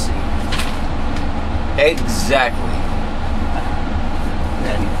ecstasy. Exactly.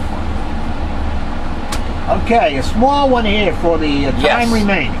 Okay, a small one here for the time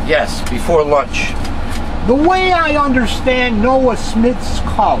remaining. Yes, before lunch. The way I understand Noah Smith's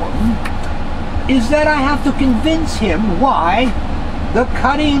column is that I have to convince him why the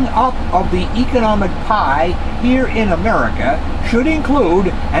cutting up of the economic pie here in America should include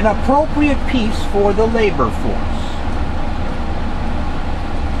an appropriate piece for the labor force.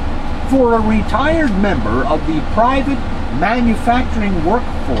 For a retired member of the private manufacturing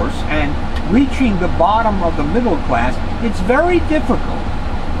workforce and reaching the bottom of the middle class, it's very difficult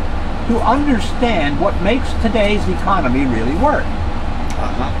to understand what makes today's economy really work.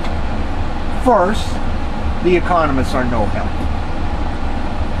 First, the economists are no help.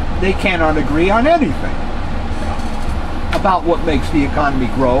 They cannot agree on anything about what makes the economy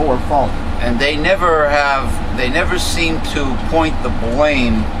grow or falter. And they never seem to point the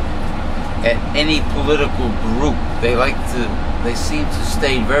blame at any political group. They seem to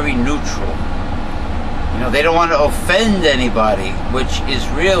stay very neutral. You know, they don't want to offend anybody, which is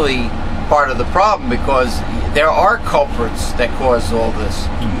really part of the problem, because there are culprits that cause all this.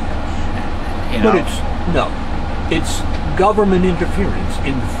 You know? But it's government interference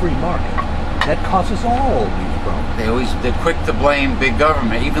in the free market that causes all these problems. They're quick to blame big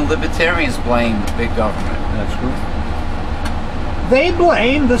government. Even libertarians blame big government. That's correct. They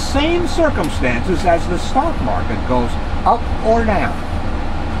blame the same circumstances as the stock market goes up or down.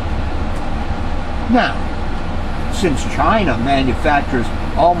 Now, since China manufactures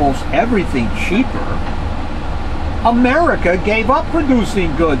almost everything cheaper, America gave up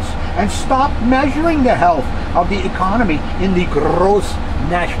producing goods and stopped measuring the health of the economy in the gross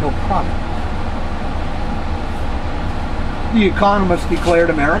national product. The economists declared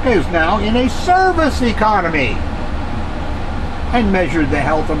America is now in a service economy and measured the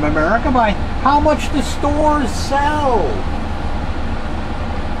health of America by how much the stores sell.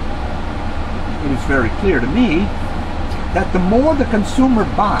 It is very clear to me that the more the consumer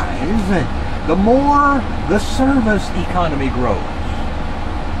buys, the more the service economy grows.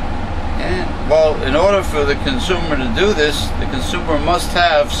 And, well, in order for the consumer to do this, the consumer must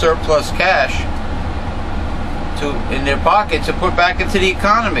have surplus cash in their pocket to put back into the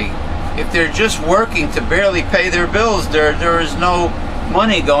economy. If they're just working to barely pay their bills, there is no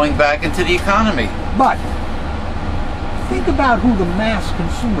money going back into the economy. But think about who the mass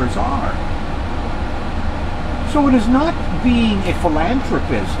consumers are. So it is not being a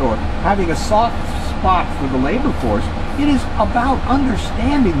philanthropist or having a soft spot for the labor force. It is about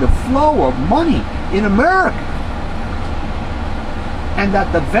understanding the flow of money in America, and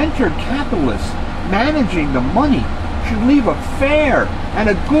that the venture capitalists managing the money should leave a fair and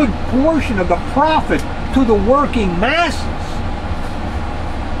a good portion of the profit to the working masses.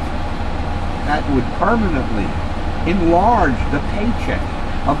 That would permanently enlarge the paycheck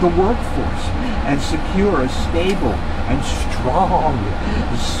of the workforce and secure a stable and strong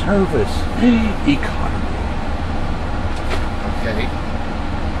service economy. Okay.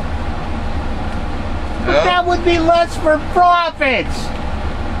 But that would be less for profits.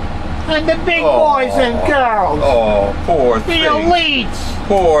 And the big boys and girls. Oh, poor the things. elites.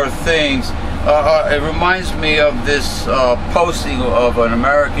 Poor things. It reminds me of this posting of an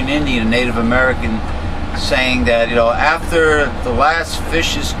American Indian, a Native American, saying that, you know, after the last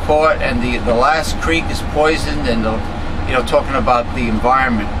fish is caught and the last creek is poisoned, and you know, talking about the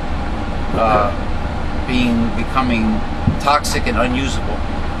environment becoming toxic and unusable,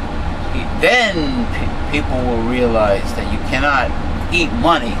 then people will realize that you cannot eat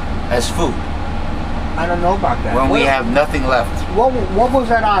money as food I don't know about that. when we have nothing left? What was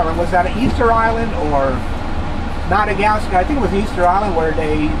that island? Was that an Easter Island or Madagascar? I think it was Easter Island where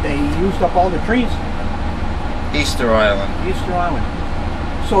they used up all the trees. Easter Island. Easter Island.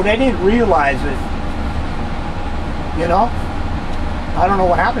 So they didn't realize it. You know? I don't know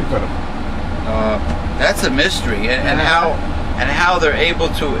what happened to them. That's a mystery, and how they're able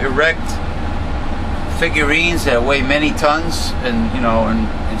to erect figurines that weigh many tons, and you know, and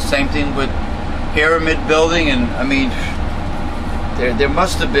same thing with pyramid building, and I mean, there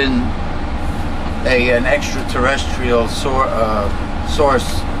must have been an extraterrestrial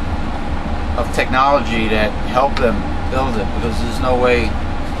source of technology that helped them build it, because there's no way.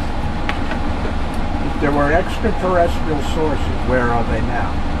 If there were extraterrestrial sources, where are they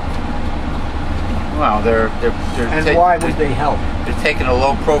now? Well, they're and why would they help? They're taking a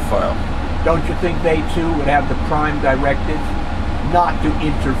low profile. Don't you think they too would have the prime directive not to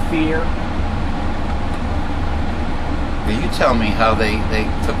interfere? You tell me how they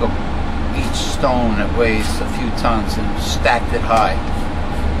took each stone that weighs a few tons and stacked it high.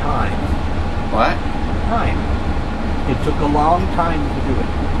 Time. What? Time. It took a long time to do it.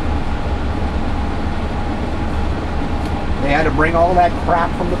 They had to bring all that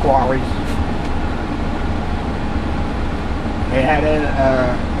crap from the quarries. They had to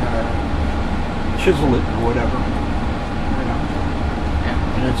chisel it or whatever, you know,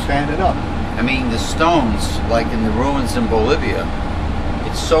 and then stand it up. I mean, the stones, like in the ruins in Bolivia,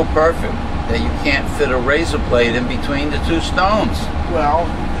 it's so perfect that you can't fit a razor blade in between the two stones. Well,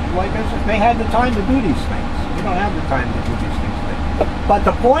 like I said, they had the time to do these things. You don't have the time to do these things. But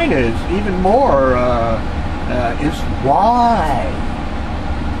the point is, even more, is why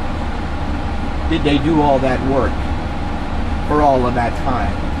did they do all that work for all of that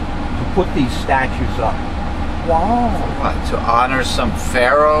time to put these statues up? Why? What, to honor some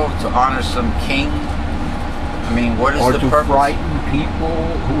pharaoh, to honor some king? I mean, what is the purpose? Or to frighten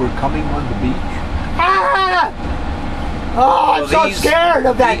people who are coming on the beach? Ah! Oh, I'm so scared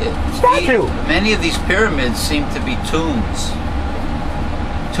of that statue. Many of these pyramids seem to be tombs.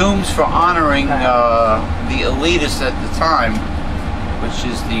 Tombs for honoring the elitists at the time, which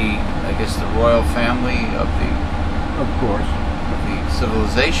is I guess the royal family of course, the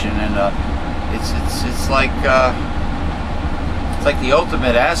civilization, and it's like the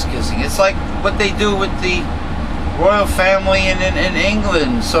ultimate ass kissing. It's like what they do with the royal family in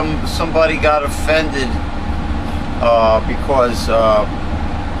England. Somebody got offended because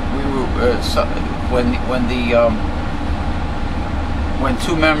we were when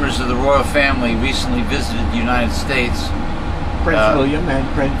two members of the royal family recently visited the United States. Prince William and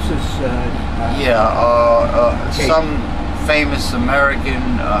Princess. Some famous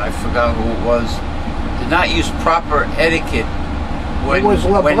American, I forgot who it was, did not use proper etiquette. It was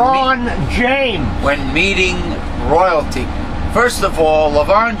LeBron James. When meeting royalty. First of all,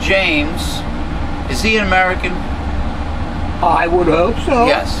 LeBron James, is he an American? I would hope so.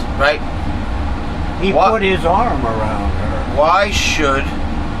 Yes, right. He put his arm around her. Why should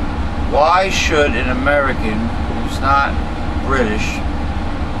an American who's not British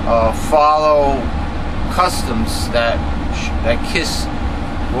follow customs that kiss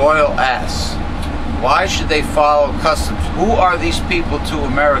royal ass? Why should they follow customs? Who are these people to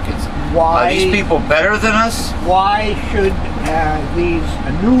Americans? Are these people better than us? Why should these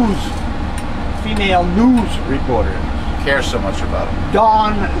female news reporters care so much about them?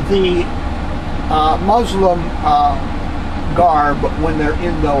 Don the Muslim garb when they're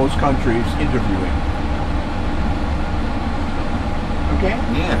in those countries interviewing? Okay?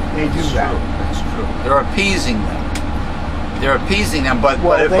 Yeah, they do that. That's true. They're appeasing them. But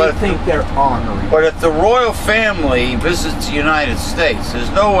they think they're honoring. But if the royal family visits the United States, there's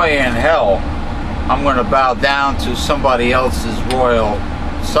no way in hell I'm going to bow down to somebody else's royal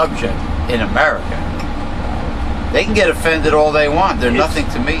subject in America. They can get offended all they want. They're nothing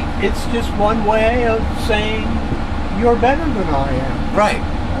to me. It's just one way of saying you're better than I am. Right.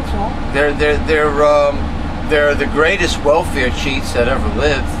 That's all. They're the greatest welfare cheats that ever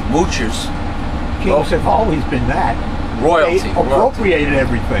lived. Moochers. Kings have always been that. Royalty. They appropriated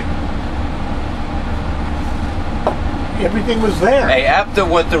everything. Everything was there. Hey, after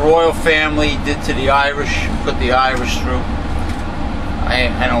what the royal family did to the Irish, put the Irish through,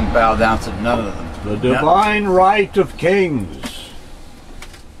 I don't bow down to none of them. The divine right of kings.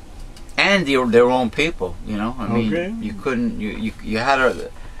 And their own people, you know. I mean, you couldn't, you had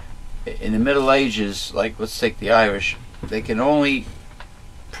to, in the Middle Ages, like let's take the Irish, they can only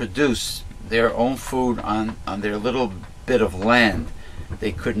produce their own food on their little bit of land.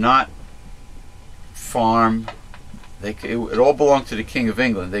 They could not farm It all belonged to the King of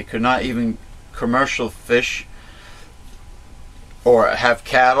England. They could not even commercial fish or have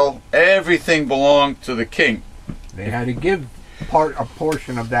cattle. Everything belonged to the king. They had to give a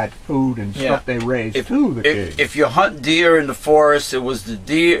portion of that food and stuff they raised to the king. If you hunt deer in the forest, it was the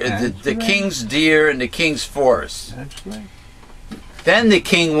deer, the king's deer in the king's forest. That's right. Then the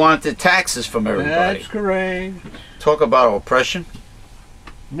king wanted taxes from everybody. That's correct. Talk about oppression.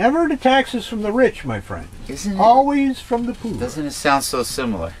 Never the taxes from the rich, my friend. Isn't it? Always from the poor. Doesn't it sound so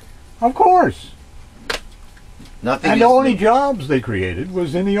similar? Of course. Nothing. And the only jobs they created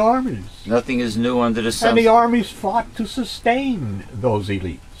was in the armies. Nothing is new under the sun. And the armies fought to sustain those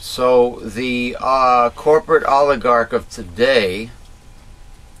elites. So the corporate oligarch of today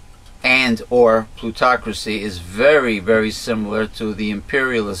and or plutocracy is very, very similar to the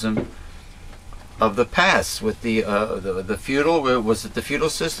imperialism of the past with the feudal. Was it the feudal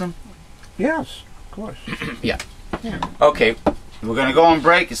system? Yes, of course. Yeah. Okay, we're gonna go on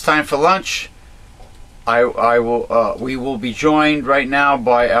break. It's time for lunch. We will be joined right now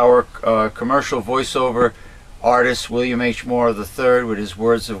by our commercial voiceover artist William H. Moore III with his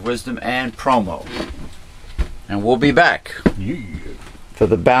words of wisdom and promo, and we'll be back for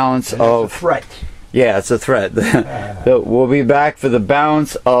the balance of threat. Yeah, it's a threat. We'll be back for the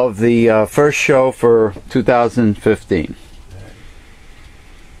balance of the first show for 2015.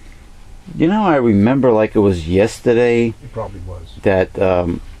 You know, I remember like it was yesterday. It probably was. That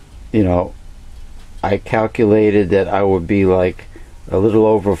you know, I calculated that I would be like a little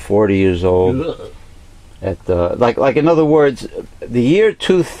over 40 years old. Ugh. At like in other words, the year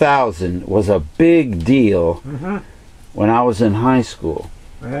 2000 was a big deal when I was in high school.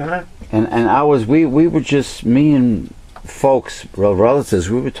 And we were just, me and folks, relatives,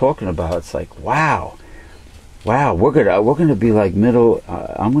 we were talking about, it's like, wow, we're gonna be like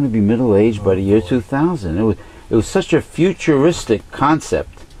I'm gonna be middle aged by the year 2000. It was such a futuristic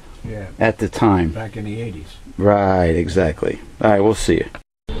concept. Yeah. At the time. Back in the 80s. Right, exactly. All right, we'll see you.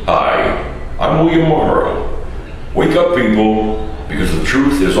 Hi, I'm William Morrow. Wake up, people, because the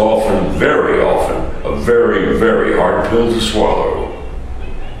truth is often, very often, a very, very hard pill to swallow.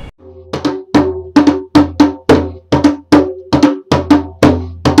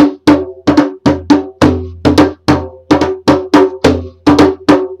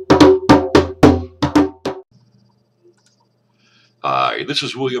 Hi, this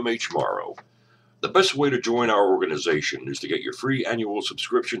is William H. Morrow. The best way to join our organization is to get your free annual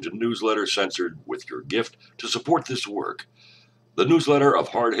subscription to Newsletter Censored with your gift to support this work. The newsletter of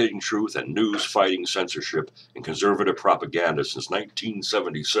hard-hitting truth and news fighting censorship and conservative propaganda since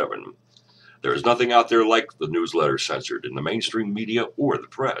 1977. There is nothing out there like the Newsletter Censored in the mainstream media or the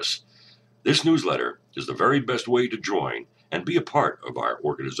press. This newsletter is the very best way to join and be a part of our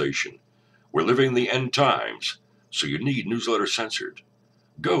organization. We're living the end times, so you need Newsletter Censored.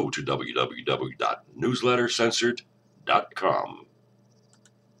 Go to www.newslettercensored.com.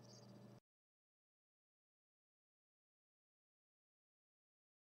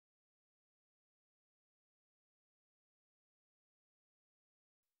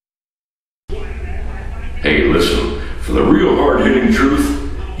 Hey, listen, for the real hard-hitting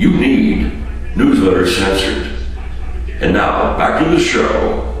truth, you need Newsletter Censored. And now, back to the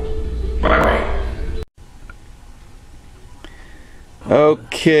show. Bye-bye.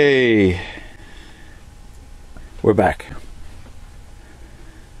 Okay. We're back.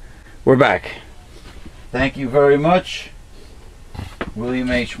 Thank you very much,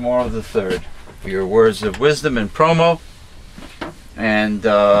 William H. Moore III, for your words of wisdom and promo. And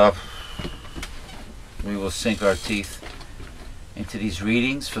we will sink our teeth into these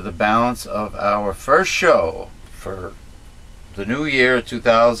readings for the balance of our first show for the new year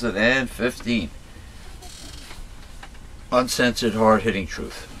 2015. Uncensored, hard-hitting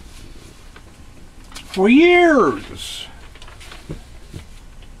truth. For years,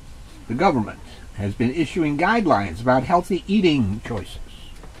 the government has been issuing guidelines about healthy eating choices.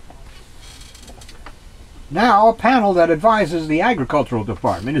 Now, a panel that advises the Agricultural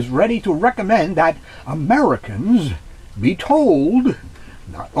Department is ready to recommend that Americans be told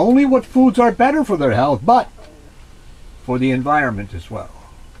not only what foods are better for their health, but for the environment as well.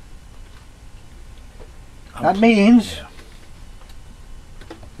 That means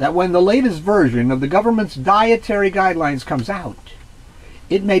that when the latest version of the government's dietary guidelines comes out,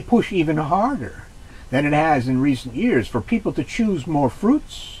 it may push even harder than it has in recent years for people to choose more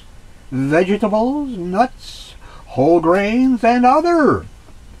fruits, vegetables, nuts, whole grains, and other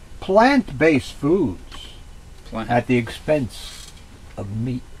plant-based foods at the expense of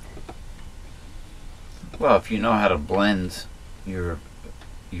meat. Well, if you know how to blend your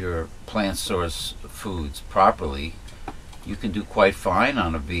plant source foods properly, you can do quite fine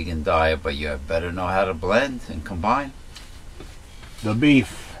on a vegan diet, but you better know how to blend and combine. The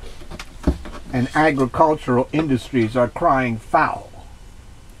beef and agricultural industries are crying foul.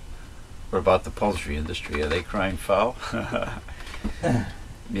 What about the poultry industry? Are they crying foul?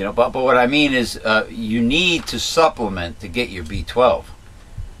 You know, but what I mean is, you need to supplement to get your B12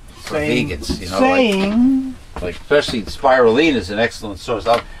 for vegans. You know, like especially spirulina is an excellent source.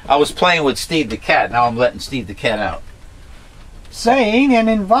 I was playing with Steve the cat. Now I'm letting Steve the cat out. Saying an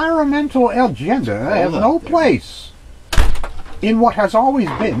environmental agenda has no place in what has always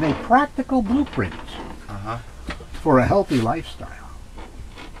been a practical blueprint for a healthy lifestyle.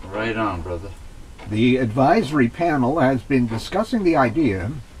 Right on, brother. The advisory panel has been discussing the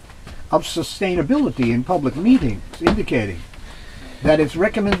idea of sustainability in public meetings, indicating that its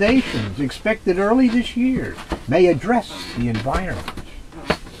recommendations expected early this year may address the environment.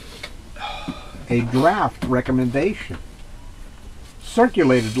 A draft recommendation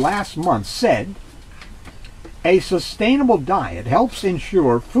circulated last month said a sustainable diet helps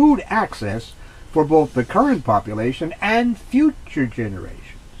ensure food access for both the current population and future generations.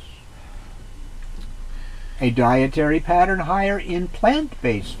 A dietary pattern higher in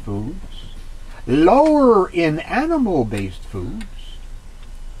plant-based foods, lower in animal-based foods,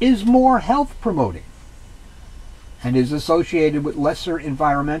 is more health-promoting and is associated with lesser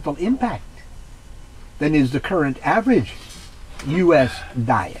environmental impact than is the current average U.S.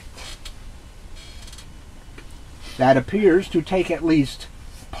 diet. That appears to take at least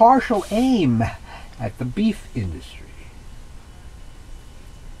partial aim at the beef industry.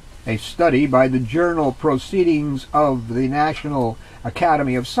 A study by the journal Proceedings of the National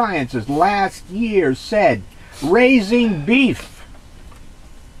Academy of Sciences last year said raising beef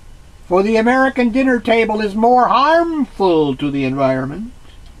for the American dinner table is more harmful to the environment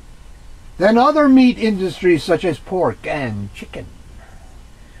than other meat industries such as pork and chicken.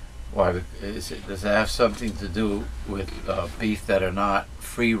 Why, does it have something to do with beef that are not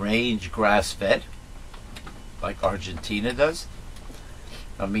free-range grass-fed, like Argentina does?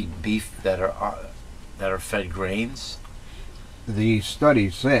 I mean, beef that are fed grains. The study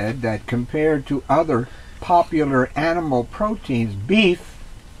said that compared to other popular animal proteins, beef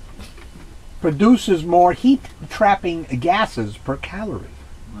produces more heat-trapping gases per calorie.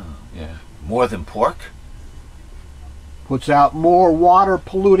 Oh, yeah, more than pork. Puts out more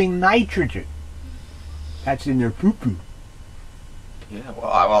water-polluting nitrogen. That's in their poo-poo. Yeah,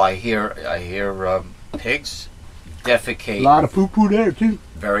 well, I hear pigs defecate. A lot of poo-poo there too.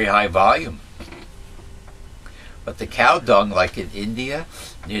 Very high volume. But the cow dung, like in India,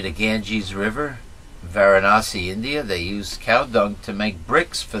 near the Ganges River, Varanasi, India, they use cow dung to make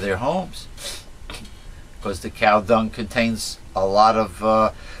bricks for their homes. Because the cow dung contains a lot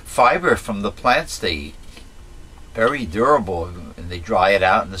of fiber from the plants they eat. Very durable, and they dry it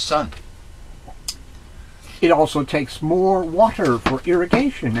out in the sun. It also takes more water for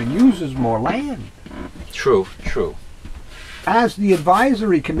irrigation and uses more land. True, true. As the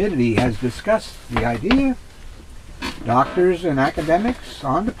advisory committee has discussed the idea, doctors and academics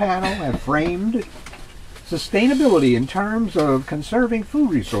on the panel have framed sustainability in terms of conserving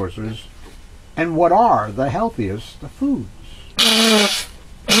food resources and what are the healthiest foods.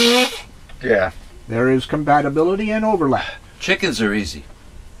 Yeah. There is compatibility and overlap Chickens are easy.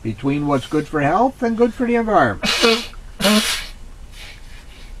 between what's good for health and good for the environment.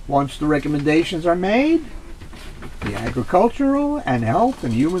 Once the recommendations are made, the Agricultural and Health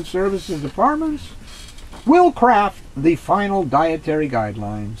and Human Services Departments will craft the final dietary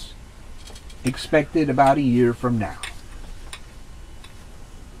guidelines, expected about a year from now.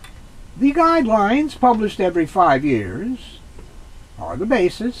 The guidelines, published every 5 years, are the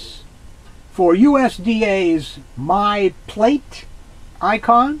basis for USDA's My Plate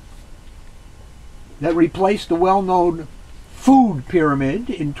icon that replaced the well-known food pyramid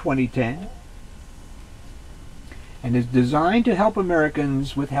in 2010 and is designed to help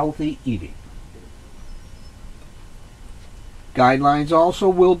Americans with healthy eating. Guidelines also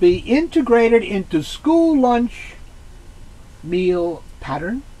will be integrated into school lunch meal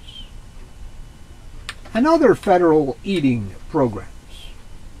patterns and other federal eating programs.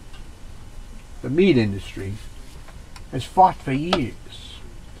 The meat industry has fought for years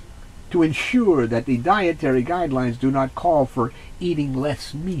to ensure that the dietary guidelines do not call for eating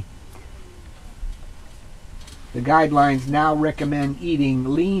less meat. The guidelines now recommend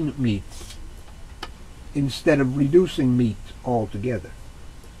eating lean meats instead of reducing meat altogether.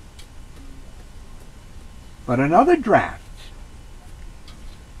 But another draft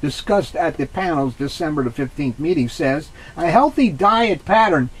discussed at the panel's December the 15th meeting says a healthy diet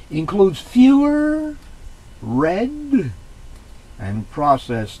pattern includes fewer red and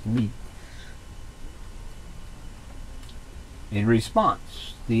processed meat. In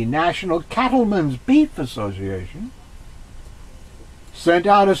response, the National Cattlemen's Beef Association sent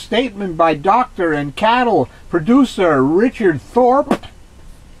out a statement by doctor and cattle producer Richard Thorpe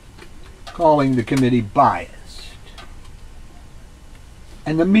calling the committee biased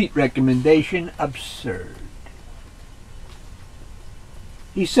and the meat recommendation absurd.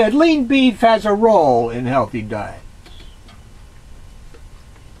 He said lean beef has a role in healthy diets.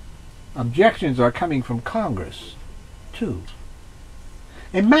 Objections are coming from Congress, too.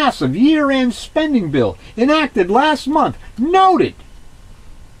 A massive year-end spending bill enacted last month noted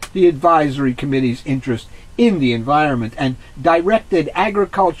the advisory committee's interest in the environment and directed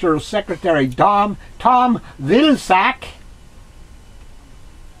Agricultural Secretary Tom Vilsack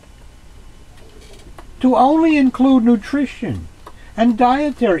to only include nutrition and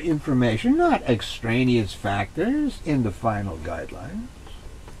dietary information, not extraneous factors, in the final guidelines.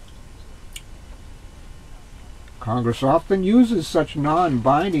 Congress often uses such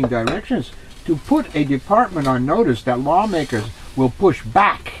non-binding directions to put a department on notice that lawmakers will push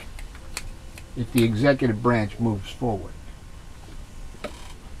back if the executive branch moves forward.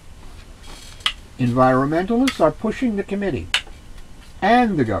 Environmentalists are pushing the committee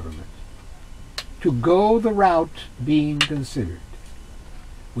and the government to go the route being considered.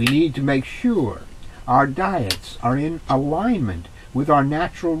 We need to make sure our diets are in alignment with our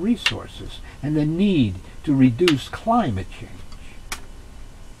natural resources and the need to reduce climate change.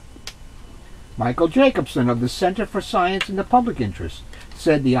 Michael Jacobson of the Center for Science in the Public Interest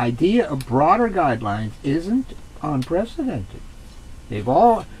said the idea of broader guidelines isn't unprecedented. They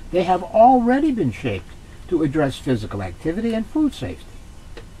have already been shaped to address physical activity and food safety.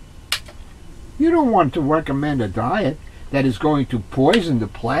 You don't want to recommend a diet that is going to poison the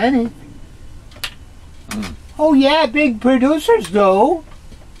planet. Oh yeah, big producers though.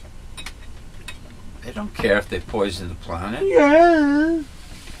 They don't care if they poison the planet. Yeah.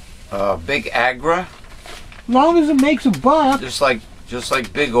 Big Agra. As long as it makes a buck. Just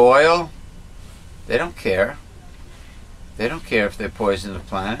like Big Oil. They don't care. They don't care if they poison the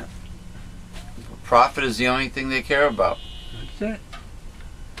planet. Profit is the only thing they care about. That's it.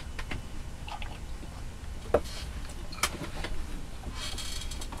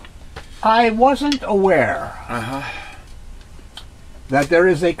 I wasn't aware that there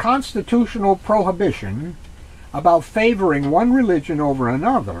is a constitutional prohibition about favoring one religion over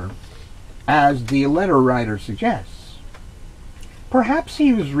another, as the letter writer suggests. Perhaps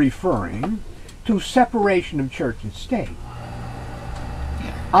he was referring to separation of church and state.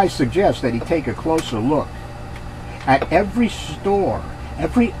 I suggest that he take a closer look at every store,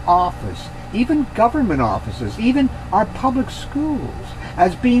 every office, even government offices, even our public schools,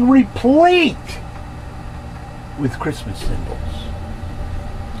 as being replete with Christmas symbols.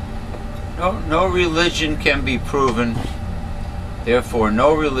 No religion can be proven. Therefore,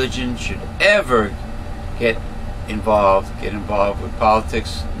 no religion should ever get involved with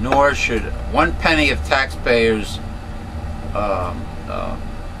politics, nor should 1 penny of taxpayers'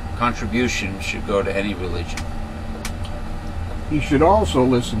 contribution should go to any religion. He should also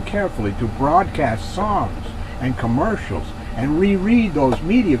listen carefully to broadcast songs and commercials and reread those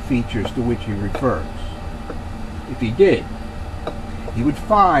media features to which he refers. If he did, he would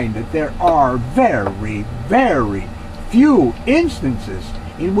find that there are very, very few instances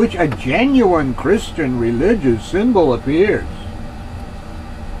in which a genuine Christian religious symbol appears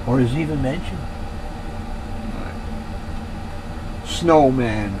or is even mentioned.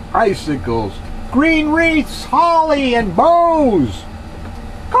 Snowmen, icicles, green wreaths, holly and bows,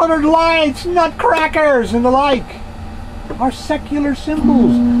 colored lights, nutcrackers, and the like are secular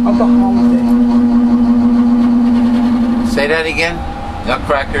symbols of the holiday. Say that again?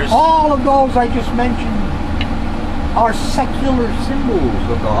 Nutcrackers? All of those I just mentioned are secular symbols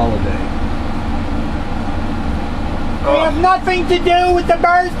of the holiday. They have nothing to do with the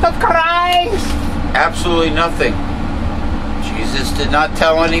birth of Christ. Absolutely nothing. Jesus did not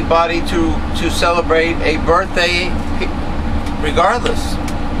tell anybody to celebrate a birthday regardless,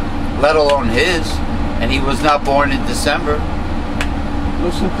 let alone his, and he was not born in December.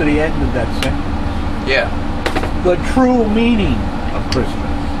 Listen to the end of that sentence. Yeah. The true meaning of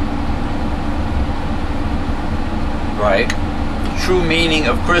Christmas. Right. The true meaning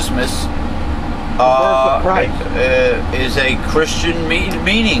of Christmas is a Christian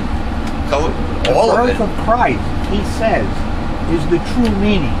meaning. The birth of Christ, he says, is the true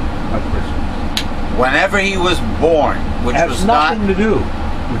meaning of Christmas. Whenever he was born, which was nothing to do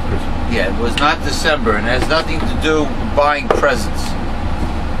with Christmas. Yeah, it was not December, and it has nothing to do with buying presents.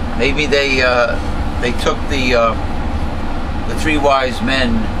 Maybe they took the the Three Wise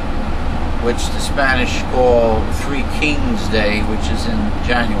Men, which the Spanish call Three Kings Day, which is in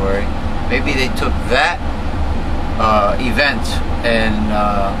January. Maybe they took that event and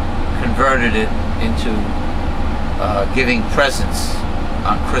converted it into giving presents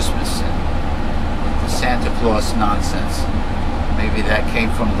on Christmas and with the Santa Claus nonsense. Maybe that came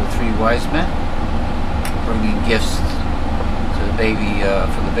from the Three Wise Men, bringing gifts to the baby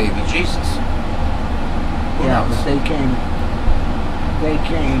for the baby Jesus. Who knows? But they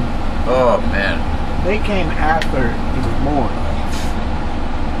came. Oh man. They came after he was born.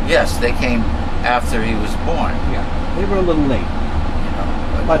 Yes, they came after he was born. Yeah, they were a little late. You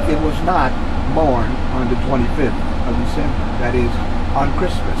know, But it was not born on the 25th of December. That is, on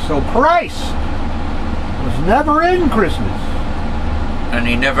Christmas. So Christ was never in Christmas. and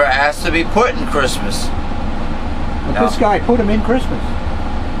he never asked to be put in Christmas. But No. this guy put him in Christmas.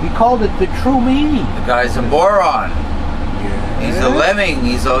 He called it the true meaning. The guy's a moron. Yeah. He's a lemming.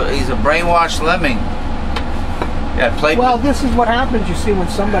 He's a brainwashed lemming. Yeah, played. Well, this is what happens, you see, when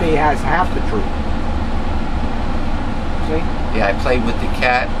somebody has half the truth. See? Yeah, I played with the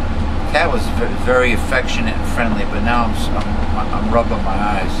cat. The cat was very affectionate and friendly, but now I'm rubbing my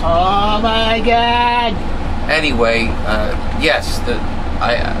eyes. Oh my God! Anyway, yes,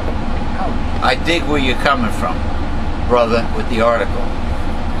 I dig where you're coming from, brother, with the article.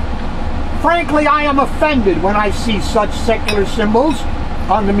 Frankly, I am offended when I see such secular symbols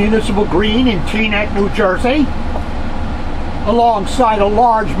on the municipal green in Teaneck, New Jersey, alongside a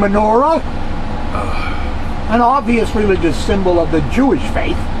large menorah, an obvious religious symbol of the Jewish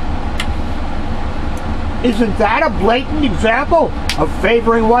faith. Isn't that a blatant example of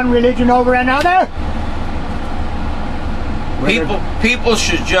favoring one religion over another? People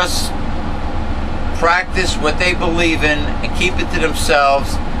should just practice what they believe in and keep it to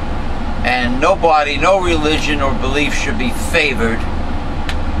themselves, and nobody, no religion or belief should be favored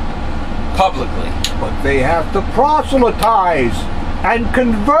publicly. But they have to proselytize and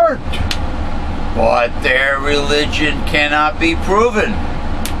convert. But their religion cannot be proven.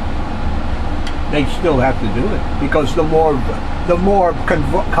 They still have to do it, because the more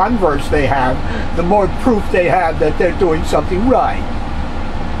converts they have, the more proof they have that they're doing something right.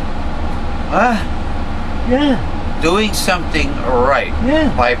 Huh? Yeah. Doing something right,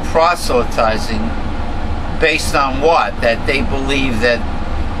 Yeah. by proselytizing based on what? That they believe that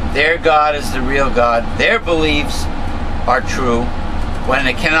their God is the real God, their beliefs are true, when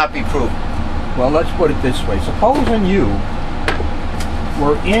it cannot be proven. Well, let's put it this way. Supposing you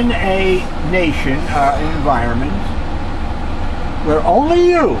were in a nation, environment, where only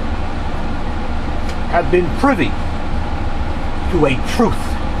you have been privy to a truth,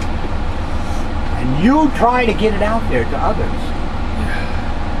 and you try to get it out there to others,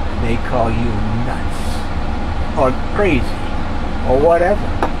 and they call you nuts, or crazy, or whatever.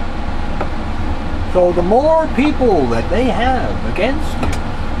 So the more people that they have against you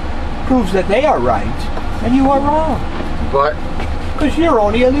proves that they are right, and you are wrong. But Because you're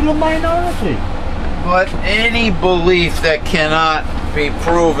only a little minority. But any belief that cannot be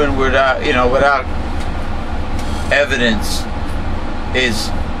proven without evidence is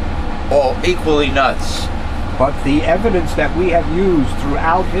all equally nuts. But the evidence that we have used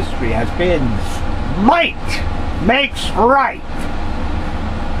throughout history has been might makes right.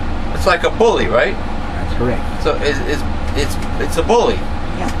 It's like a bully, right? That's correct. So it's a bully.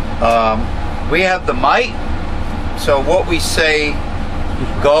 Yeah. We have the might, so what we say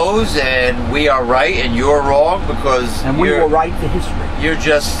goes, and we are right and you're wrong because And we will write the history. you're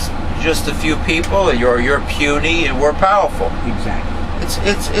just a few people, and you're puny and we're powerful. Exactly.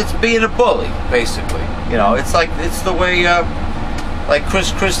 It's being a bully, basically. It's the way like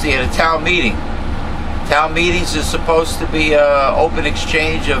Chris Christie at a town meeting. Town meetings are supposed to be an open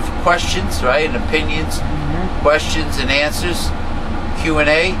exchange of questions, right, and opinions, questions and answers,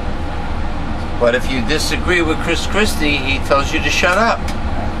 Q&A. But if you disagree with Chris Christie, he tells you to shut up.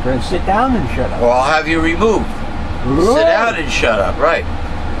 Then sit down and shut up. Or I'll have you removed. Sit down and shut up, right.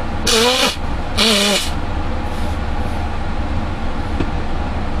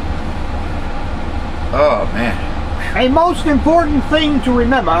 Oh, man. A most important thing to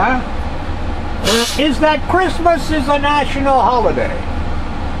remember is that Christmas is a national holiday.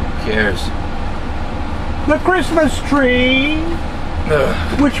 Who cares? The Christmas tree,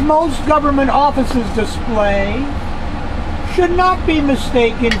 which most government offices display, should not be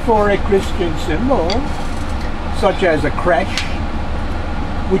mistaken for a Christian symbol, such as a creche,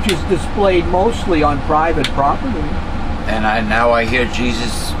 which is displayed mostly on private property. And now I hear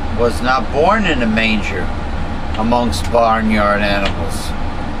Jesus was not born in a manger amongst barnyard animals.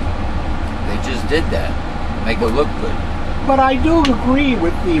 They just did that. Make it look good. But I do agree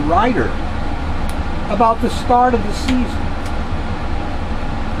with the writer about the start of the season.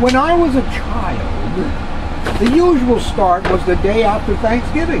 When I was a child, the usual start was the day after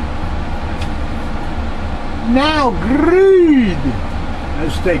Thanksgiving. Now greed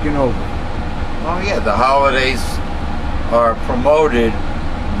has taken over. Oh yeah, the holidays are promoted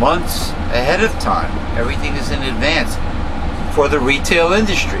months ahead of time. Everything is in advance for the retail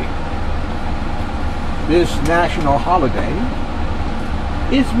industry. This national holiday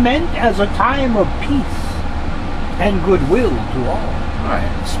is meant as a time of peace and goodwill to all.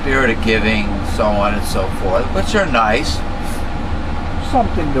 Right, spirit of giving, so on and so forth, which are nice.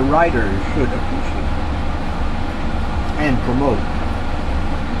 Something the writers should appreciate and promote.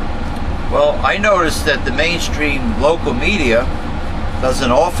 Well, I noticed that the mainstream local media does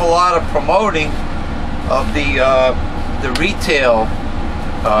an awful lot of promoting of the retail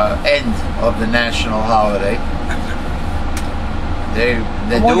end of the national holiday. They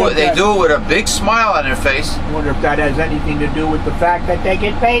do it with a big smile on their face. I wonder if that has anything to do with the fact that they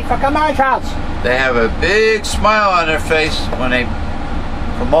get paid for commercials. They have a big smile on their face when they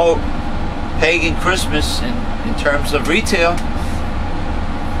promote pagan Christmas in terms of retail.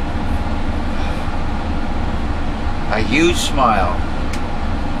 A huge smile.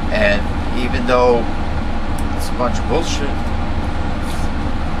 And even though it's a bunch of bullshit,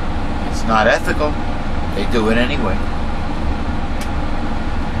 it's not ethical, they do it anyway.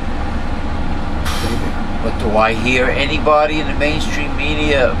 But do I hear anybody in the mainstream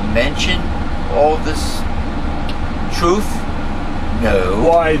media mention all this truth? No.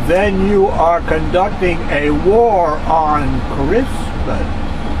 Why, then you are conducting a war on Christmas,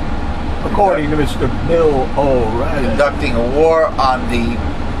 according to Mr. Bill O'Reilly. Conducting a war on the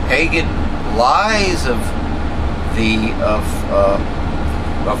pagan lies of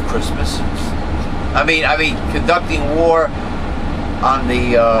Christmas. I mean, conducting war on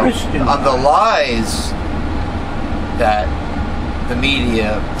the lies that the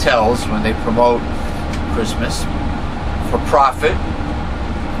media tells when they promote Christmas for profit.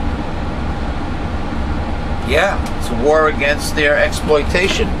 Yeah, it's a war against their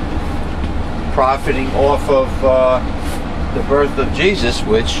exploitation, profiting off of the birth of Jesus,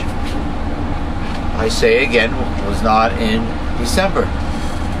 which I say again was not in December.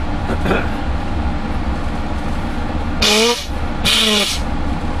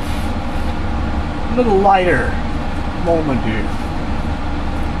 A little lighter moment here.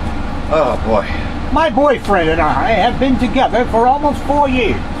 Oh boy. My boyfriend and I have been together for almost 4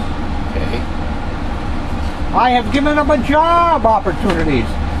 years. Okay. I have given up a job opportunities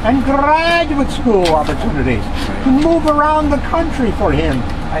and graduate school opportunities to move around the country for him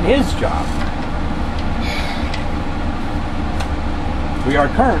and his job. We are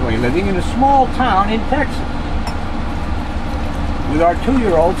currently living in a small town in Texas with our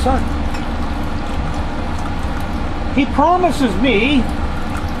 2-year-old son. He promises me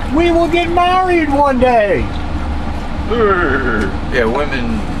we will get married one day. Yeah,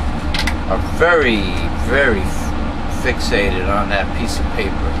 women are very, very fixated on that piece of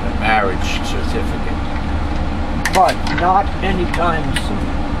paper, the marriage certificate. But not anytime soon.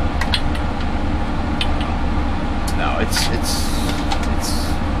 No, it's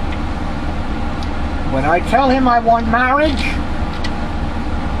When I tell him I want marriage,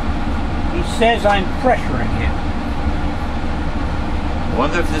 he says I'm pressuring him. I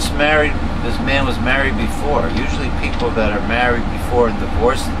wonder if this man was married before. Usually people that are married before and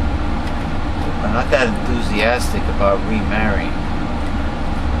divorced are not that enthusiastic about remarrying.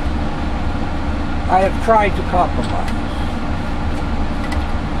 I have tried to compromise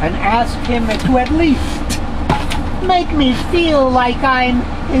and ask him to at least make me feel like I'm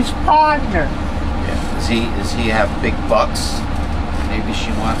his partner. Yeah. Does he have big bucks? Maybe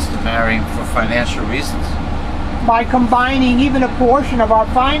she wants to marry him for financial reasons. By combining even a portion of our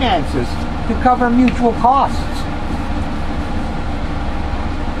finances to cover mutual costs,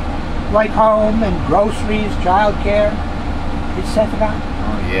 like home and groceries, childcare, etc.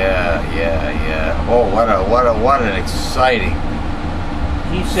 Oh yeah. Oh, what an exciting,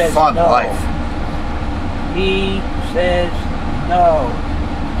 He says fun no. life. He says no.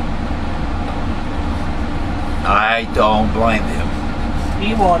 I don't blame him.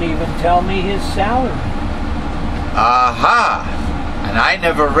 He won't even tell me his salary. Aha! And I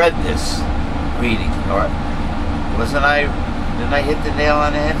never read this reading, or didn't I hit the nail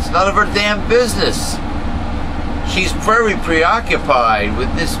on the head? It's none of her damn business. She's very preoccupied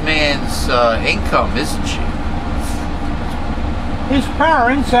with this man's income, isn't she? His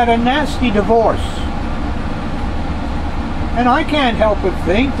parents had a nasty divorce. And I can't help but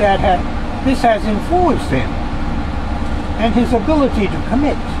think that this has influenced him. and his ability to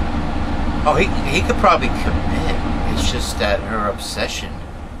commit. Oh, he could probably commit. It's just that her obsession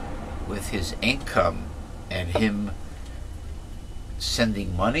with his income and him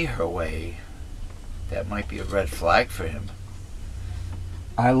sending money her way, that might be a red flag for him.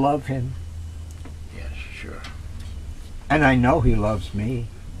 I love him. Yes, sure. And I know he loves me.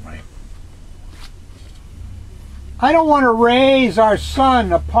 Right. I don't want to raise our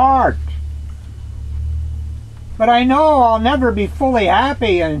son apart. But I know I'll never be fully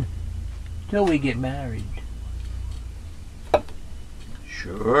happy until we get married.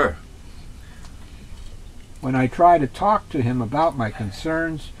 Sure. When I try to talk to him about my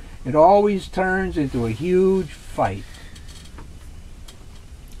concerns, it always turns into a huge fight.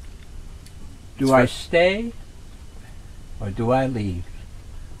 Do I stay or do I leave?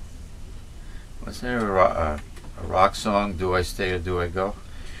 Was there a rock song, Do I Stay or Do I Go?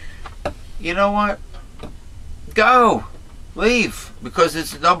 You know what? Go! Leave! Because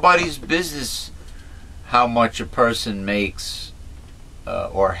it's nobody's business how much a person makes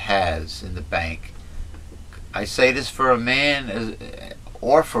or has in the bank. I say this for a man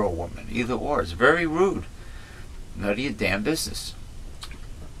or for a woman, either or. It's very rude. None of your damn business.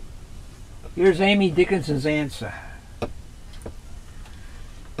 Here's Amy Dickinson's answer.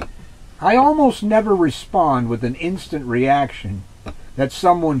 I almost never respond with an instant reaction that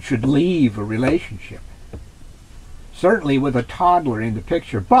someone should leave a relationship. Certainly with a toddler in the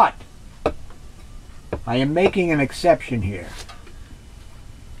picture, but I am making an exception here.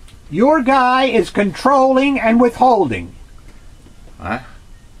 Your guy is controlling and withholding. Huh?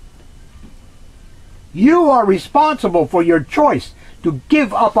 You are responsible for your choice to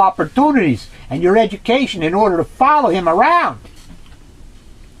give up opportunities and your education in order to follow him around.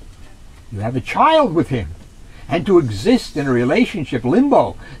 You have a child with him, and to exist in a relationship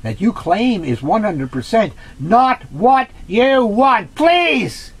limbo that you claim is 100% not what you want.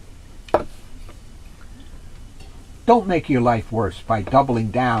 Please! Don't make your life worse by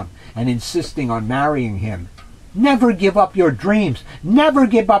doubling down and insisting on marrying him. Never give up your dreams. Never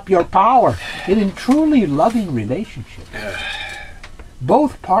give up your power in a truly loving relationship.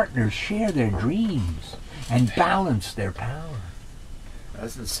 Both partners share their dreams and balance their power.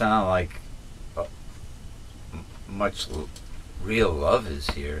 Doesn't sound like much real love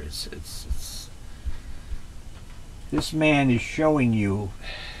is here. It's This man is showing you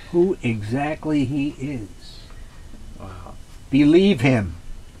who exactly he is. Wow. Believe him.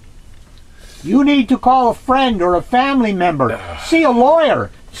 You need to call a friend or a family member. See a lawyer.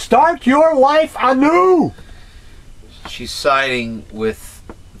 Start your life anew. She's siding with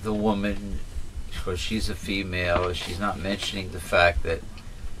the woman because she's a female. She's not mentioning the fact that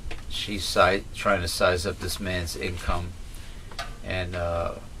she's trying to size up this man's income, and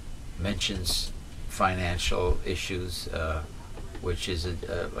mentions financial issues, which is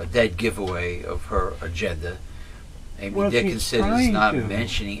a dead giveaway of her agenda. Amy Dickinson is not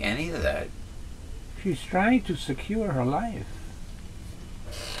mentioning any of that. She's trying to secure her life.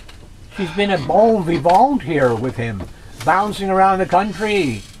 She's been a bon vivant here with him, bouncing around the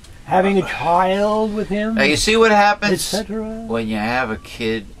country, having a child with him. Now you see what happens etc. when you have a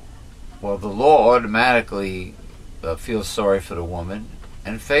kid. Well, the law automatically feels sorry for the woman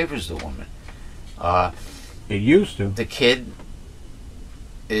and favors the woman. It used to. The kid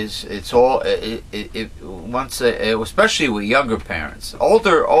is once especially with younger parents,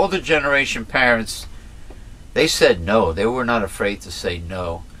 older generation parents, they said no. They were not afraid to say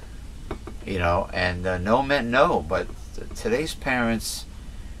no, and no meant no. But today's parents,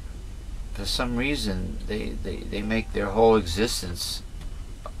 for some reason, they make their whole existence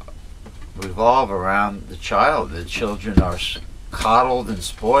revolve around the child. The children are coddled and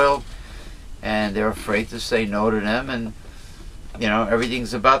spoiled, and they're afraid to say no to them, and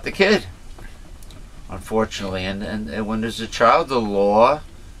everything's about the kid, unfortunately. And when there's a child, the law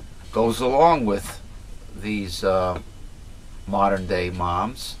goes along with these modern day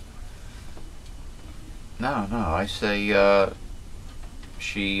moms. No, I say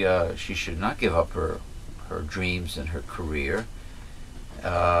she should not give up her dreams and her career.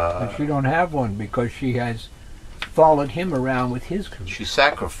 But she don't have one because she has followed him around with his career. She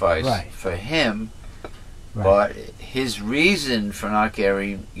sacrificed for him, but his reason for not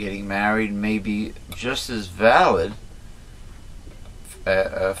getting married may be just as valid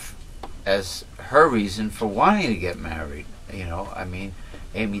as her reason for wanting to get married.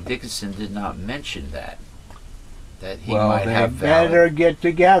 Amy Dickinson did not mention that he might have valid. Better get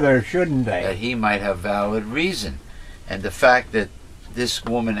together, shouldn't they? That he might have valid reason, and the fact that this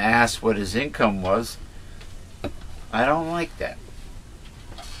woman asked what his income was, I don't like that.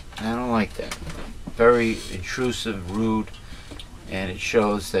 I don't like that. very intrusive, rude, and it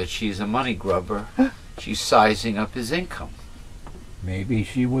shows that she's a money grubber. She's sizing up his income. Maybe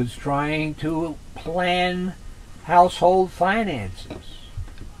she was trying to plan household finances.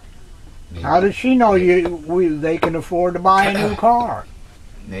 Maybe, How does she know they can afford to buy a new car?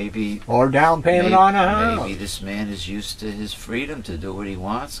 Maybe. Or down payment on a house. Maybe this man is used to his freedom to do what he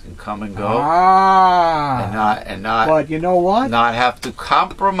wants, can come and go. And not. But you know what? Not have to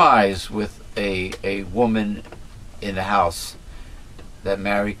compromise with a woman in the house. That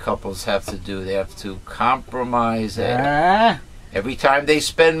married couples have to do. They have to compromise. Every time they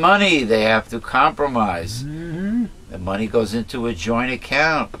spend money, they have to compromise. Mm-hmm. The money goes into a joint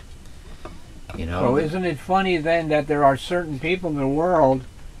account. You know. So isn't it funny then that there are certain people in the world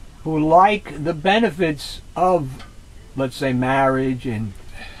who like the benefits of, let's say, marriage and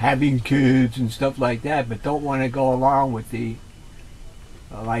having kids and stuff like that, but don't want to go along with the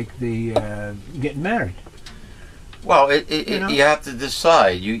getting married? Well, you have to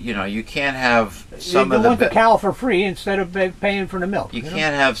decide. You can't have some of the cow for free instead of paying for the milk. You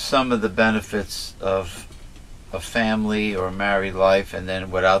can't have some of the benefits of a family or married life and then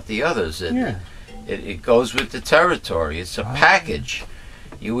without the others. It goes with the territory. It's a package.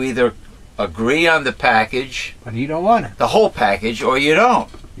 You either agree on the package, but you don't want it. The whole package, or you don't.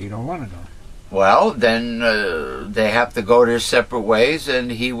 You don't want it. Well, then they have to go their separate ways,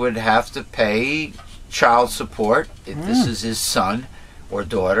 and he would have to pay child support. If this is his son or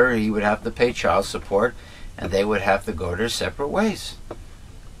daughter, he would have to pay child support, and they would have to go their separate ways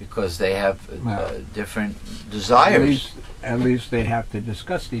because they have different desires. At least they'd have to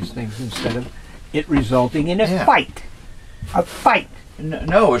discuss these things instead of it resulting in a fight. A fight.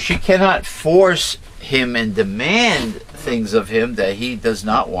 No, she cannot force him and demand things of him that he does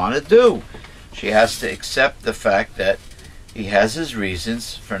not want to do. She has to accept the fact that he has his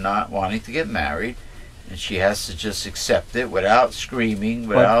reasons for not wanting to get married, and she has to just accept it without screaming,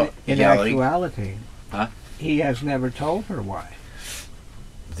 without yelling. In actuality, he has never told her why.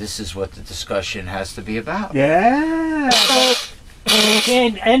 This is what the discussion has to be about. Yeah. You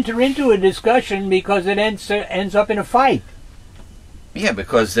can't enter into a discussion because it ends up in a fight. Yeah,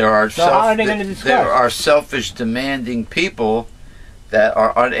 because there are selfish, demanding people that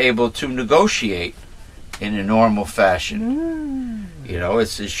are unable to negotiate in a normal fashion. You know, it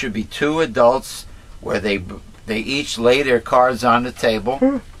should be two adults where they each lay their cards on the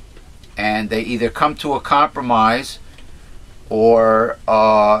table, and they either come to a compromise, or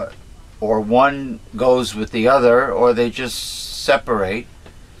one goes with the other, or they just separate,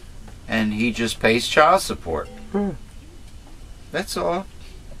 and he just pays child support. That's all.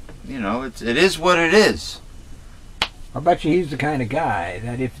 You know, it is what it is. I bet you he's the kind of guy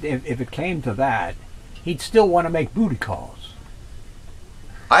that if it came to that, he'd still want to make booty calls.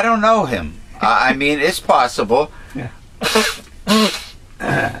 I don't know him. I mean, it's possible.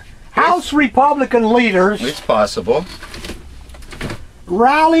 House Republican leaders... It's possible.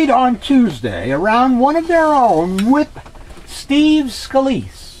 ...rallied on Tuesday around one of their own, Whip Steve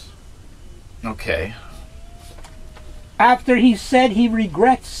Scalise. Okay. After he said he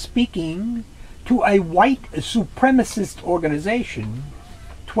regrets speaking to a white supremacist organization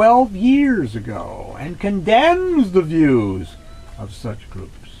 12 years ago and condemns the views of such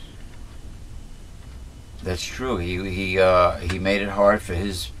groups. That's true. He made it hard for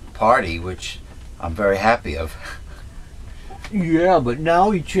his party, which I'm very happy of. Yeah, but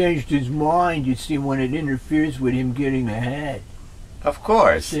now he changed his mind, you see, when it interferes with him getting ahead. Of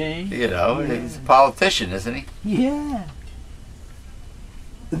course. See? You know, he's a politician, isn't he? Yeah.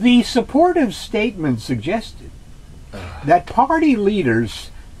 The supportive statement suggested that party leaders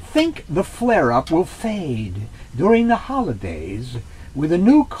think the flare-up will fade during the holidays with a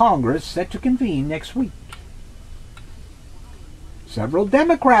new Congress set to convene next week. Several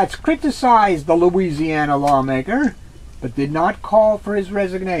Democrats criticized the Louisiana lawmaker, but did not call for his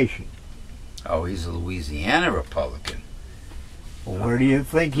resignation. Oh, he's a Louisiana Republican. Well, where do you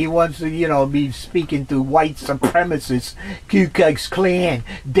think he wants to, be speaking to white supremacists, Ku Klux Klan,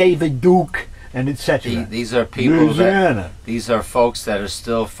 David Duke, and etc.? These are people these are folks that are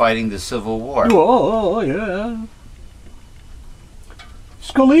still fighting the Civil War. Oh, yeah.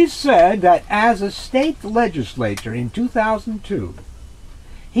 Scalise said that as a state legislator in 2002,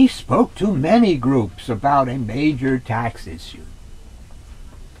 he spoke to many groups about a major tax issue.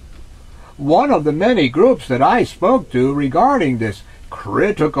 One of the many groups that I spoke to regarding this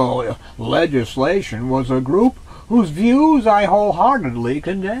critical legislation was a group whose views I wholeheartedly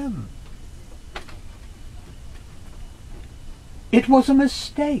condemn. It was a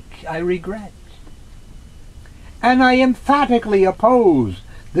mistake I regret, and I emphatically oppose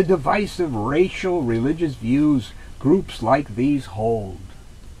the divisive racial, religious views groups like these hold.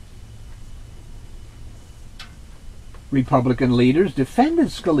 Republican leaders defended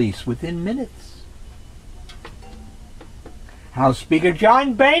Scalise within minutes. House Speaker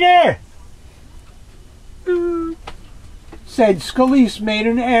John Boehner said Scalise made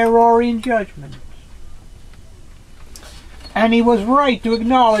an error in judgment. And he was right to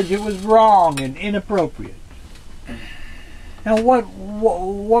acknowledge it was wrong and inappropriate. Now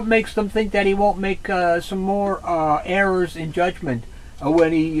what makes them think that he won't make some more errors in judgment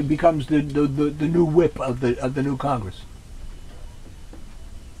when he becomes the new whip of the new Congress?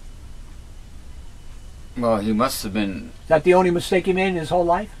 Well, he must have been... Is that the only mistake he made in his whole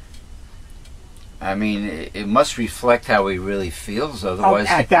life? I mean, it must reflect how he really feels, otherwise...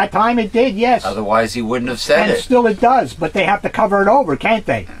 At that time it did, yes. Otherwise he wouldn't have said it. And still it does, but they have to cover it over, can't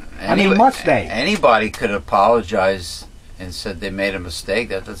they? I mean, must they? Anybody could apologize and said they made a mistake.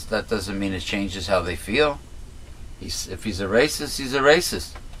 That doesn't mean it changes how they feel. If he's a racist, he's a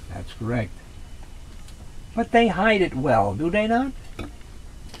racist. That's correct. But they hide it well, do they not?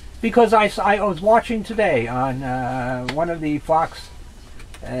 Because I was watching today on one of the Fox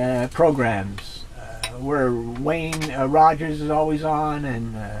programs where Wayne Rogers is always on,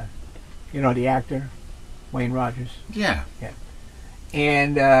 and you know, the actor Wayne Rogers. Yeah. Yeah.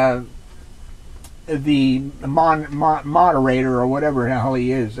 And the moderator or whatever the hell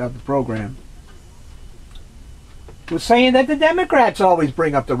he is of the program was saying that the Democrats always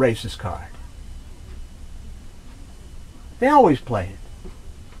bring up the racist card. They always play it.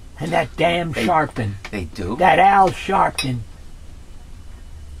 And that damn Sharpton. They do? That Al Sharpton.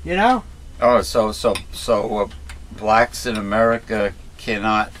 You know? Oh, so blacks in America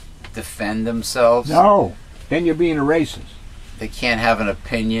cannot defend themselves? No. Then you're being a racist. They can't have an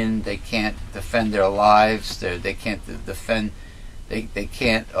opinion. They can't defend their lives. They can't defend. They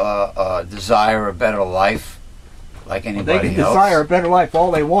can't desire a better life like anybody else. They can desire a better life all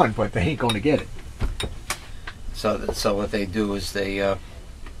they want, but they ain't going to get it. So what they do is they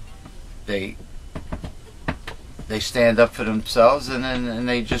stand up for themselves, and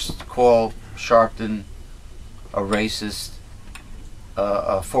they just call Sharpton a racist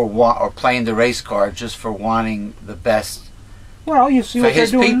or playing the race card just for wanting the best. Well, you see for what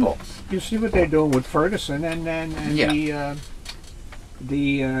his they're doing. People. You see what they're doing with Ferguson and yeah.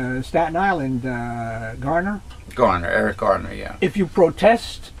 the Staten Island Eric Garner, yeah. If you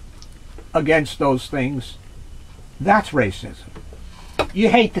protest against those things, that's racism. You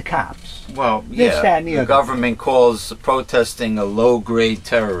hate the cops. Well, this, yeah. That, and the other. Government calls protesting a low-grade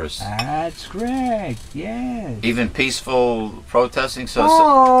terrorist. That's correct. Yes. Even peaceful protesting.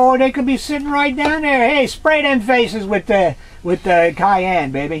 So they could be sitting right down there. Hey, spray them faces with the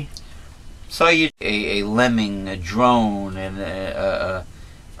cayenne, baby. So you a lemming, a drone, and a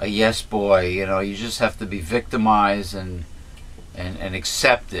yes boy. You know, you just have to be victimized and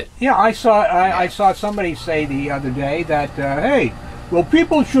accept it. Yeah, I saw somebody say the other day that hey, well,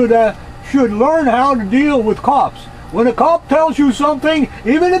 people should learn how to deal with cops. When a cop tells you something,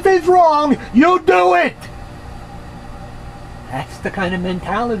 even if it's wrong, you do it. That's the kind of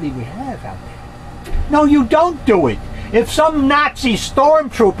mentality we have out there. No, you don't do it. If some Nazi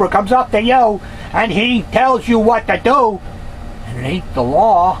stormtrooper comes up to you and he tells you what to do, and it ain't the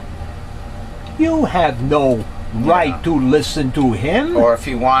law, you have no right to listen to him. Or if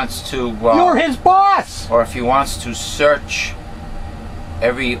he wants to... you're his boss. Or if he wants to search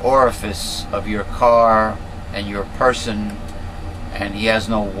every orifice of your car and your person, and he has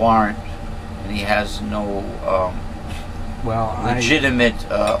no warrant, and he has no legitimate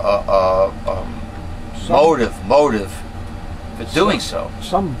motive for doing so.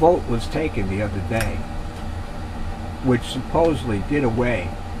 Some vote was taken the other day which supposedly did away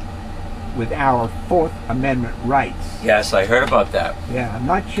with our Fourth Amendment rights. Yes, I heard about that. Yeah, I'm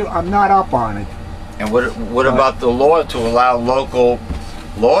not sure. I'm not up on it. And what about the law to allow local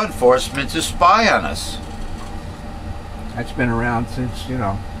law enforcement to spy on us? That's been around since, you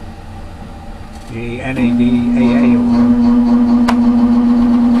know, the NADAA.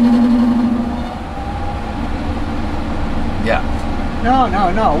 Yeah.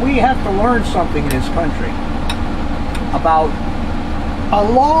 No. We have to learn something in this country about a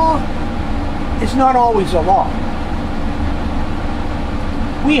law is not always a law.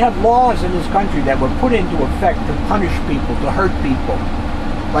 We have laws in this country that were put into effect to punish people, to hurt people,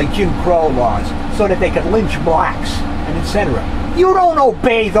 like Jim Crow laws, so that they could lynch blacks, and etc. You don't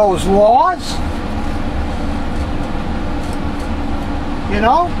obey those laws. You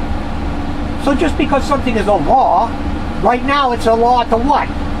know? So just because something is a law, right now it's a law to what?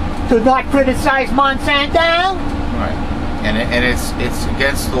 To not criticize Monsanto? Right. and it's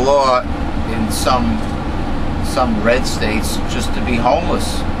against the law in some red states just to be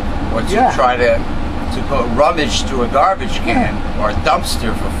homeless, or to try to go rummage through a garbage can or a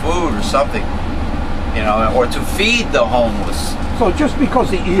dumpster for food or something, you know, or to feed the homeless. So just because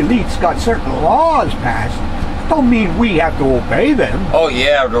the elites got certain laws passed, don't mean we have to obey them. Oh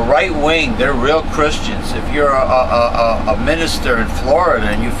yeah, the right wing, they're real Christians. If you're a minister in Florida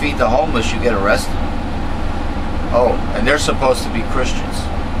and you feed the homeless, you get arrested. Oh, and they're supposed to be Christians.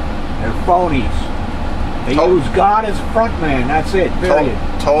 They're phonies. They use God as front man, that's it, period.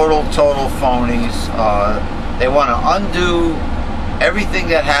 Total phonies. They want to undo everything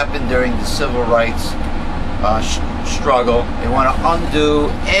that happened during the civil rights struggle. They want to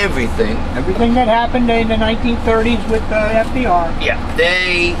undo everything. Everything that happened in the 1930s with FDR. Yeah,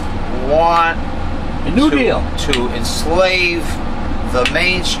 they want a New Deal to enslave the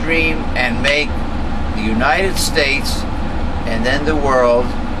mainstream and make the United States and then the world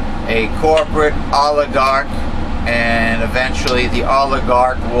a corporate oligarch, and eventually the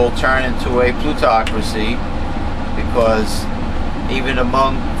oligarch will turn into a plutocracy, because even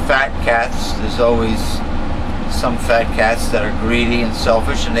among fat cats there's always some fat cats that are greedy and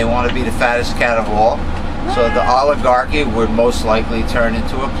selfish, and they want to be the fattest cat of all. So the oligarchy would most likely turn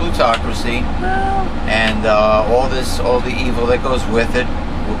into a plutocracy, and all the evil that goes with it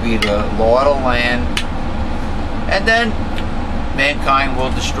will be the law of the land, and then mankind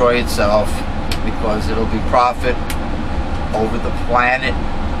will destroy itself, because it'll be profit over the planet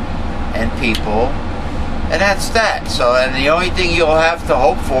and people, and that's that. So, and the only thing you'll have to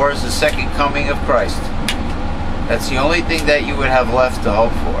hope for is the second coming of Christ. That's the only thing that you would have left to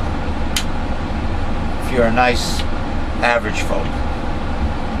hope for, if you're a nice average folk.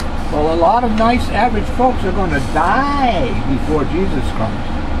 Well, a lot of nice average folks are going to die before Jesus comes.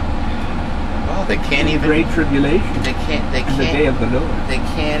 Well, they can't even. Great tribulation. They can't. The day of the Lord. They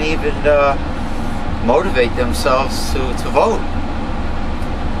can't even motivate themselves to vote.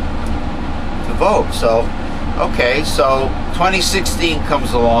 So, okay. So 2016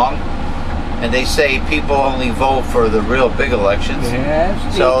 comes along, and they say people only vote for the real big elections.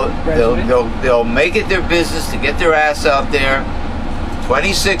 Yes. So they'll make it their business to get their ass out there.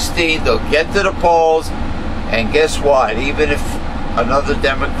 2016, they'll get to the polls, and guess what? Even if another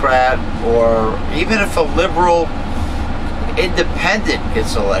Democrat, or even if a liberal independent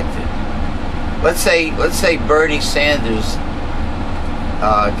gets elected, let's say Bernie Sanders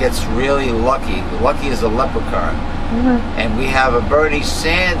gets really lucky as a leprechaun, and we have a Bernie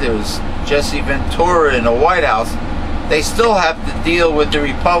Sanders, Jesse Ventura in the White House, they still have to deal with the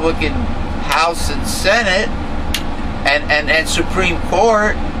Republican House and Senate and Supreme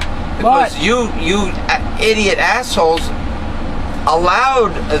Court, because you idiot assholes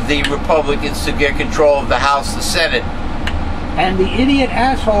allowed the Republicans to get control of the House, the Senate. And the idiot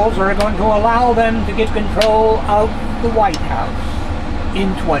assholes are going to allow them to get control of the White House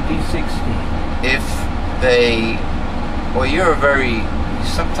in 2016. If they, well,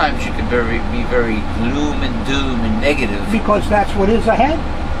 sometimes you can be very gloom and doom and negative. Because that's what is ahead.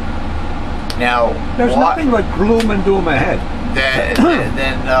 Now, there's nothing but gloom and doom ahead. Then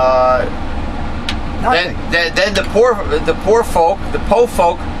the poor folk, the po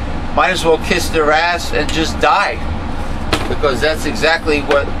folk, might as well kiss their ass and just die, because that's exactly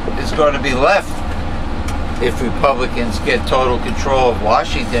what is going to be left if Republicans get total control of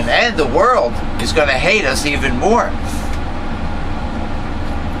Washington, and the world is going to hate us even more.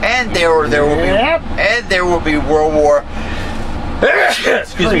 And there will be World War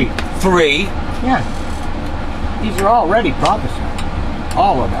III. Yeah, these are already prophesied,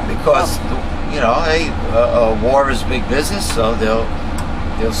 all of them. Because you know, war is big business, so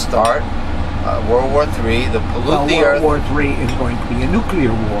they'll start World War III. They'll pollute the earth. World War III is going to be a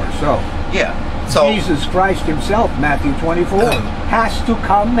nuclear war. So yeah. So Jesus Christ himself, Matthew 24, has to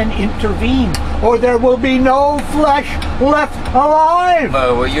come and intervene, or there will be no flesh left alive.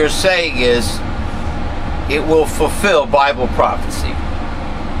 What you're saying is, it will fulfill Bible prophecy.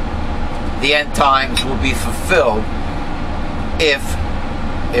 The end times will be fulfilled if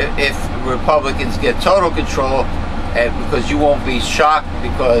Republicans get total control, because you won't be shocked,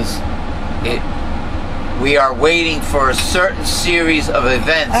 because we are waiting for a certain series of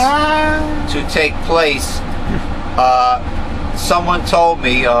events to take place. Someone told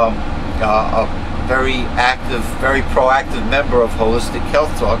me, a very active, very proactive member of Holistic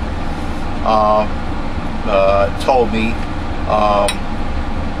Health Talk, told me,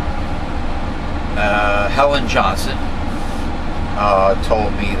 Helen Johnson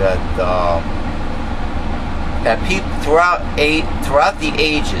told me that people throughout the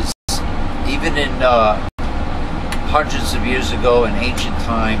ages, even in hundreds of years ago in ancient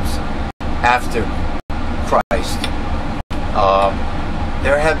times after Christ.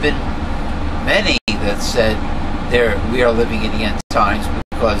 There have been many that said we are living in the end times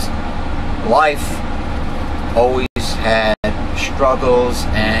because life always had struggles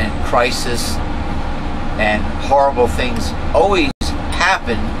and crisis and horrible things always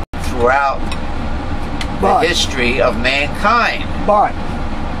happen throughout the history of mankind. But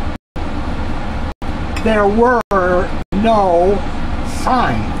there were no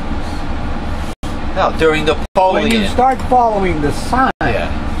signs. No, during Napoleon. When you start following the signs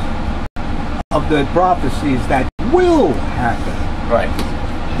of the prophecies that will happen, right,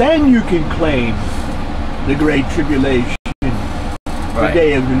 then you can claim the Great Tribulation, the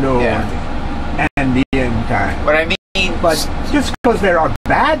Day of the Lord, and the end time. But I mean, but just because there are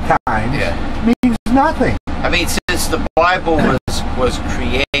bad times means nothing. I mean, since the Bible was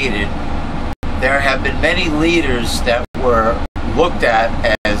created, there have been many leaders that were looked at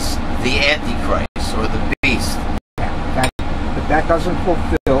as the Antichrist or the beast. But that doesn't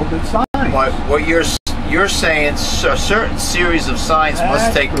fulfill the signs. But what you're saying, a certain series of signs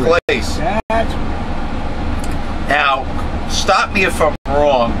must take place. That's Now, stop me if I'm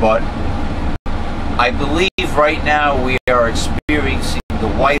wrong, but I believe right now we are experiencing the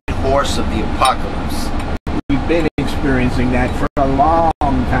white horse of the apocalypse. We've been experiencing that for a long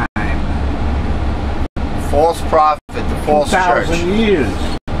time. False prophet, the false church. 2,000 years.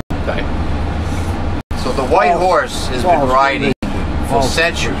 Okay. So the white horse has been riding for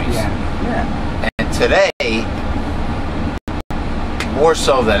centuries. And today, more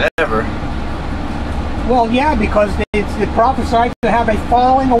so than ever. Well, yeah, because it's prophesied to have a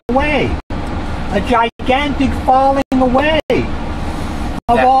falling away. A gigantic falling away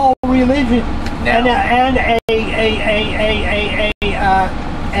of all religion. And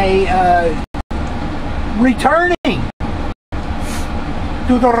a returning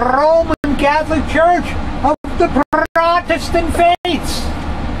to the Roman Catholic Church of the Protestant faiths.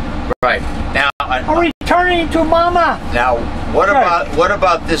 Right. Now, returning to Mama. Now, what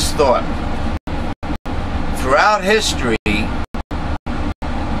about this thought? Throughout history,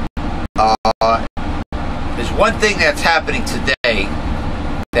 there's one thing that's happening today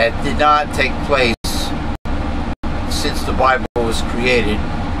that did not take place since the Bible was created,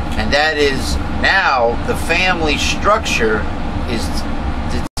 and that is now the family structure is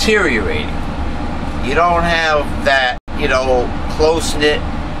deteriorating. You don't have that, close-knit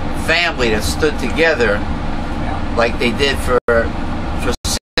family that stood together like they did for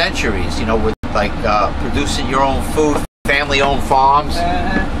centuries, with producing your own food, family-owned farms.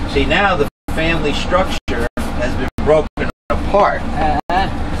 See, now the family structure has been broken apart.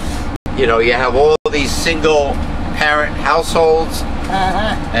 You have all these single-parent households,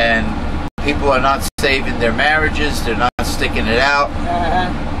 and people are not saving their marriages, they're not sticking it out,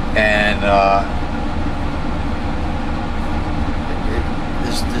 and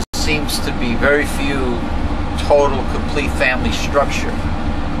there seems to be very few total, complete family structure.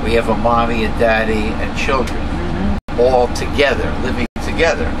 We have a mommy, a daddy, and children, all together, living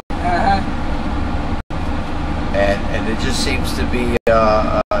together. And it just seems to be,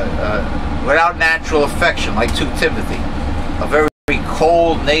 without natural affection, like 2 Timothy, a very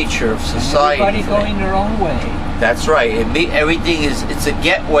cold nature of society. Everybody going their own way. That's right. Everything it's a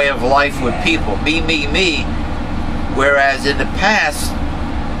get way of life with people. Me, me, me. Whereas in the past,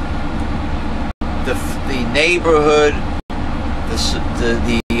 the neighborhood,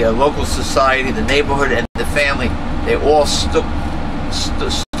 the local society, the neighborhood, and the family, they all stood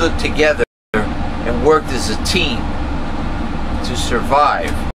together and worked as a team to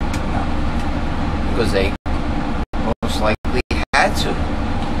survive, because they most likely had to.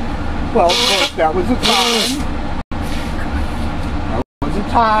 Well, of course, that was a time. That was a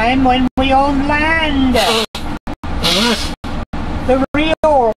time when we owned land. The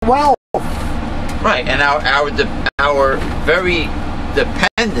real wealth. Right, and our very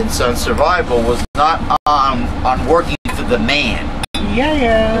dependence on survival was not on working for the man.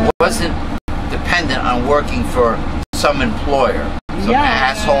 Yeah. It wasn't dependent on working for some employer, some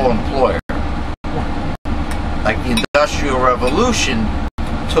asshole employer. Like the Industrial Revolution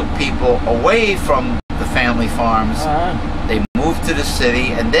took people away from the family farms. They moved to the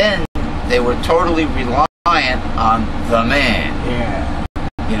city, and then they were totally reliant on the man.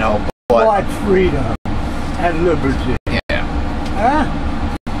 What freedom and liberty.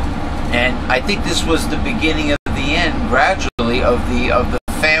 And I think this was the beginning of the end, gradually, of the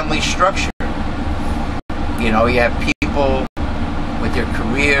family structure. You have people with their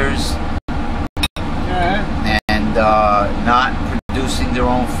careers and not producing their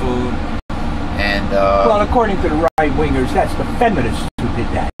own food, and well, according to the right-wingers, that's the feminists who did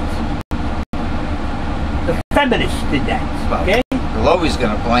that. The feminists did that, okay? They're always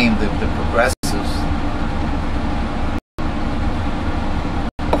going to blame the progressives.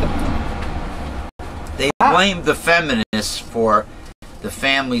 They blame the feminists for the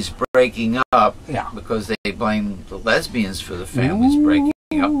families breaking up because they blame the lesbians for the families breaking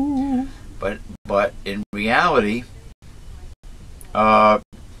up. But in reality,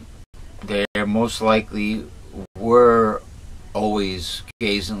 there most likely were always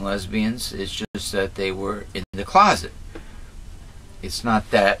gays and lesbians. It's just that they were in the closet. It's not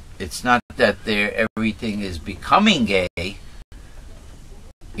that everything is becoming gay,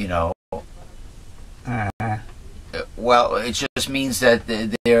 you know. Well, it just means that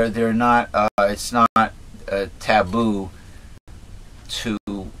they're not. It's not taboo to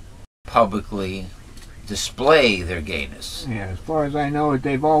publicly display their gayness. Yeah, as far as I know,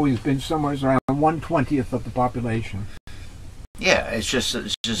 they've always been somewhere around 1/20th of the population. Yeah, it's just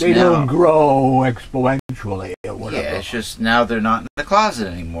they now, don't grow exponentially or whatever. Yeah, it's just now they're not in the closet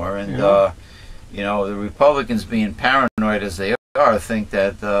anymore, and you know, the Republicans, being paranoid as they are, think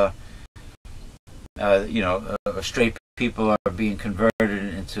that you know, straight people are being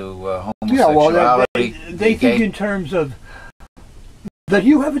converted into homosexuality. Yeah, well, they think in terms of that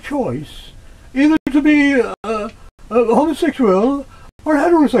you have a choice, either to be homosexual or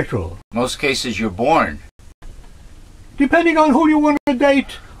heterosexual. Most cases, you're born, depending on who you want to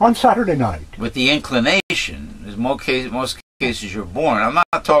date on Saturday night. with the inclination. In most cases, you're born. I'm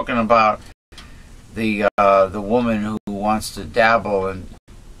not talking about the woman who wants to dabble and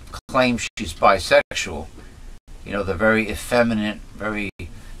claim she's bisexual. You know, the very effeminate, very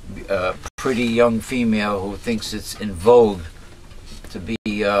pretty young female who thinks it's in vogue to be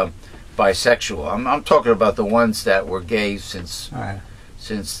bisexual. I'm talking about the ones that were gay since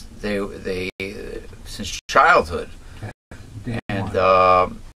childhood, and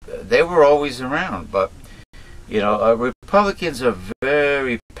they were always around. But you know, Republicans are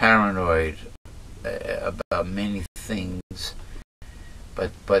very paranoid about many things.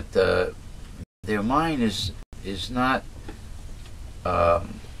 But their mind is not the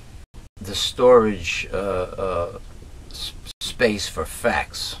storage space for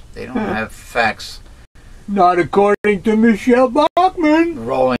facts. They don't have facts. Not according to Michelle Bachmann,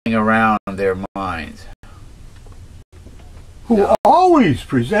 rolling around their mind. Who always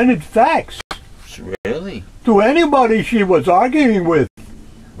presented facts. Really? To anybody she was arguing with.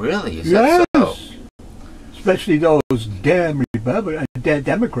 Really? Is that so? Especially those damn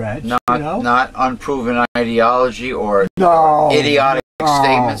Democrats. Not unproven ideology or idiotic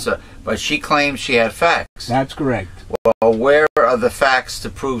statements. But she claims she had facts. That's correct. Well, where are the facts to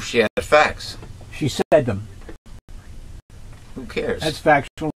prove she had facts? She said them. Who cares? That's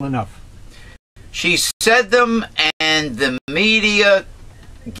factual enough. She said them, and the media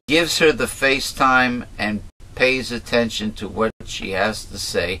gives her the FaceTime and pays attention to what she has to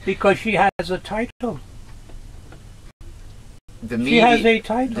say. Because she has a title. She has a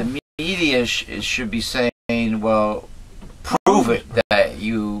title. The media should be saying, well, prove it that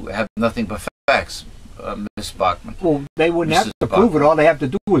you have nothing but facts, Ms. Bachmann. Well, they wouldn't have to prove it. All they have to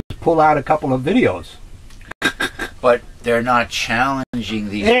do is pull out a couple of videos. But they're not challenging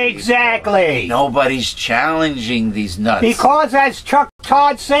these Exactly. people. Nobody's challenging these nuts. Because, as Chuck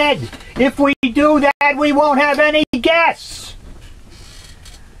Todd said, if we do that, we won't have any guests.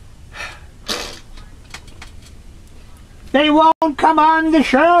 They won't come on the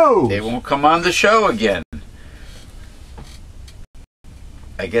show. They won't come on the show again.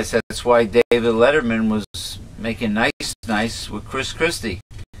 I guess that's why David Letterman was making nice with Chris Christie.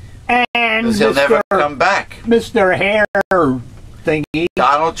 And because he'll never come back. Mr. Hair thingy.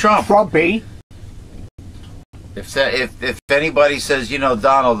 Donald Trump. Trumpy. If anybody says, you know,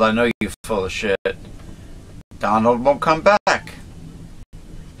 Donald, I know you're full of shit, Donald won't come back.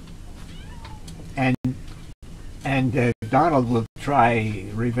 And Donald will try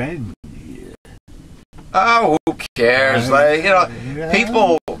revenge. Oh, who cares? Like, you know,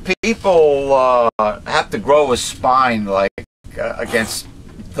 people have to grow a spine, like against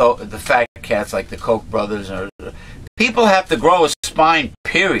the fat cats, like the Koch brothers. Or people have to grow a spine.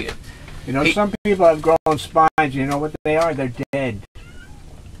 Period. You know, some people have grown spines. You know what they are? They're dead.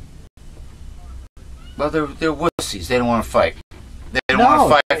 Well, they're wussies. They don't want to fight. They don't want to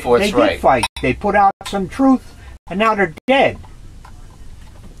fight for what's right. They did fight. They put out some truth, and now they're dead.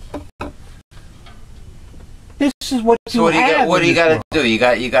 This is what you have. What do you got to do? You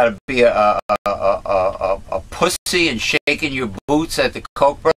got to be a pussy and shaking your boots at the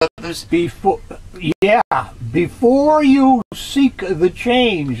Koch brothers. Before you seek the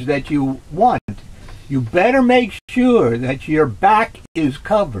change that you want, You better make sure that your back is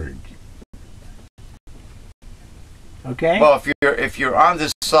covered. Okay? Well, if you're on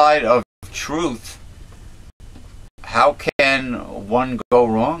the side of truth, how can one go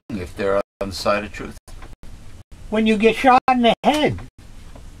wrong if they're on the side of truth? When you get shot in the head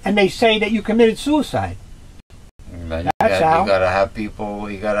and they say that you committed suicide. That's how. You gotta have people.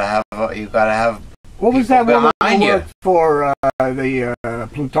 You gotta have. What was that woman who you. worked for the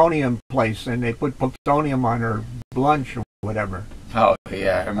plutonium place, and they put plutonium on her lunch or whatever? Oh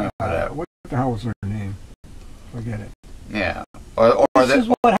yeah, I remember that. What the hell was her name? Forget it. Yeah, This is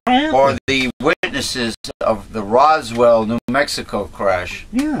what happened. or the witnesses of the Roswell, New Mexico crash.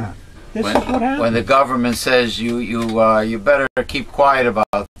 Yeah, this is what happened. When the government says you better keep quiet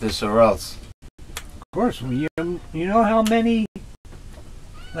about this or else. Of course, you know how many.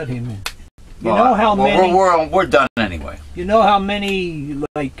 Let him in. You know how many. We're done anyway. You know how many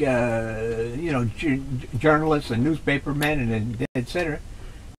journalists and newspapermen and etc.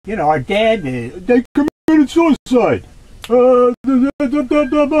 Are dead. They committed suicide. Car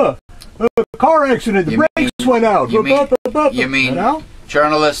accident. The brakes went out. You mean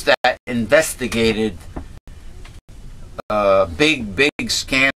journalists that investigated big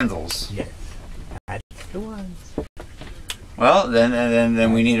scandals? Yes, that's the ones. Well,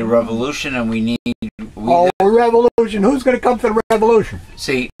 then we need a revolution, and we need. A revolution. Who's going to come to the revolution?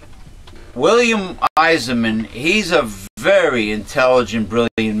 See, William Eisenman, he's a very intelligent,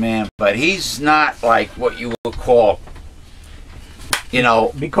 brilliant man, but he's not like what you would call,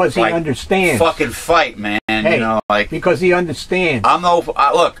 because he understands. Fucking fight, man. Hey, because he understands.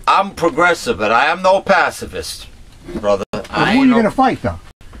 Look, I'm progressive, but I am no pacifist, brother. Who are you going to fight, though?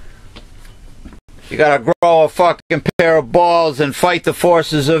 You gotta grow a fucking pair of balls and fight the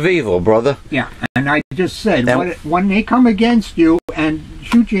forces of evil, brother. Yeah, and I just said, when they come against you and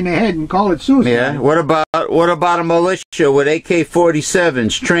shoot you in the head and call it suicide. Yeah, what about a militia with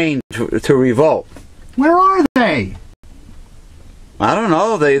AK-47s trained to revolt? Where are they? I don't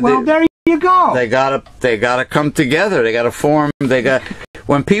know. There you go. They gotta come together. They gotta form.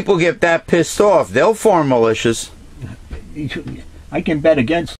 When people get that pissed off, they'll form militias. I can bet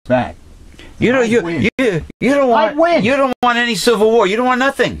against that. You don't want any civil war. You don't want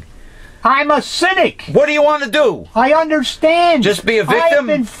nothing. I'm a cynic. What do you want to do? I understand. Just be a victim? I've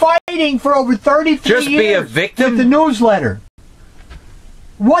been fighting for over 33 years. Just be a victim? With the newsletter.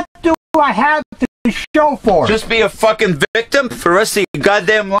 What do I have to show for it? Just be a fucking victim for the rest of your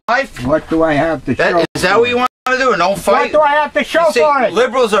goddamn life? What do I have to show? Is that what you want to do? Don't fight? What do I have to show for it?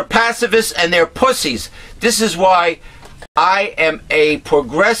 Liberals are pacifists and they're pussies. This is why I am a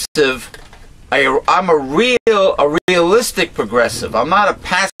progressive. I'm a realistic progressive. I'm not a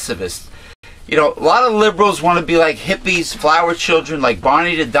pacifist. A lot of liberals want to be like hippies, flower children, like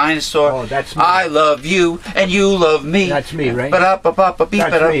Barney the dinosaur. Oh, that's me. I love you and you love me. That's me, right? That's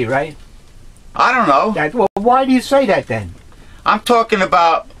me, right? I don't know. Well, why do you say that then? I'm talking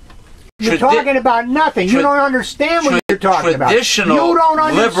about. You're talking about nothing. You don't understand what you're talking about. Traditional You don't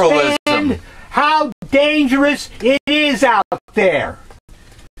understand liberalism. How dangerous it is out there.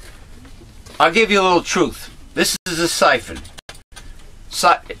 I'll give you a little truth. This is a siphon.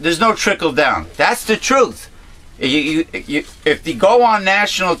 There's no trickle down. That's the truth. If you go on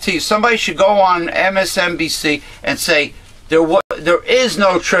national TV, somebody should go on MSNBC and say there is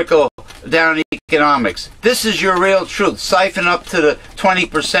no trickle down in economics. This is your real truth. Siphon up to the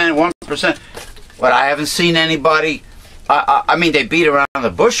 20%, 1%. But I haven't seen anybody. I mean, they beat around the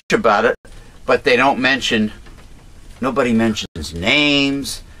bush about it, but they don't mention. Nobody mentions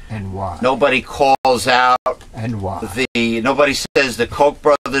names. And why? Nobody calls out. And why? Nobody says the Koch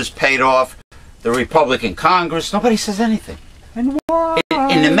brothers paid off the Republican Congress. Nobody says anything. And why?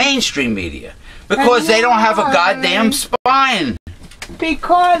 In the mainstream media. Because they don't have a goddamn spine.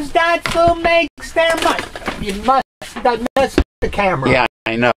 Because that's who makes their money. You must that's the camera. Yeah,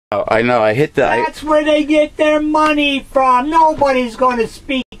 I know. I hit the... That's where they get their money from. Nobody's going to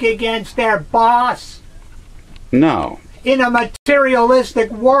speak against their boss. No. In a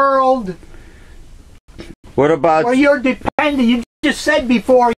materialistic world. What about? Well, you're dependent. You just said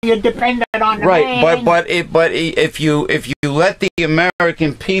before you're dependent on the man. Right, but if you let the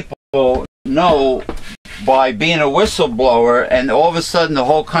American people know by being a whistleblower, and all of a sudden the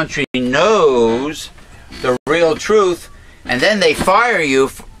whole country knows the real truth, and then they fire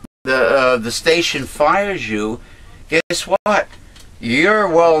you, the station fires you. Guess what? You're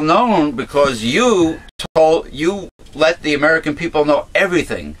well known because you let the American people know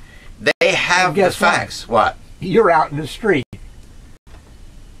everything. They have the facts. What? You're out in the street.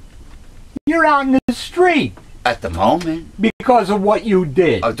 You're out in the street. At the moment. Because of what you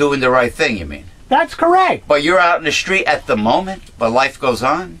did. Of doing the right thing, you mean? That's correct. But you're out in the street at the moment, but life goes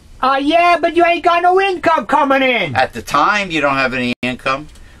on. Yeah, but you ain't got no income coming in. At the time, you don't have any income,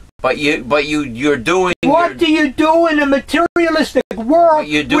 but you're doing. What do you do in a materialistic world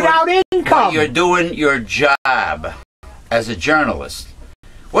without income? You're doing your job as a journalist.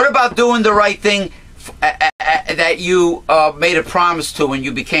 What about doing the right thing that you made a promise to when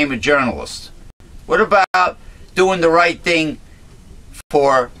you became a journalist? What about doing the right thing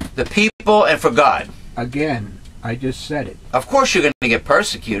for the people and for God? Again, I just said it. Of course you're going to get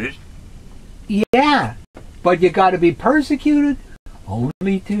persecuted. Yeah, but you got to be persecuted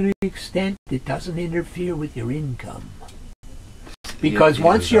only to the extent it doesn't interfere with your income. Because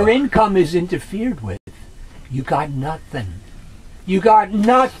once your income is interfered with, you got nothing. You got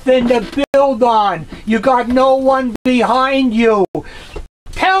nothing to build on. You got no one behind you.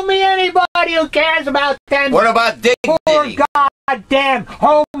 Tell me anybody who cares about them. What about dignity? Poor goddamn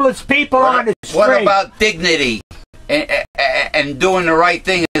homeless people on the street. What about dignity and doing the right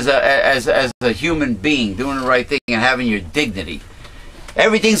thing as a human being, doing the right thing and having your dignity?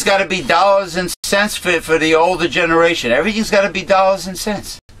 Everything's got to be dollars and cents for the older generation. Everything's got to be dollars and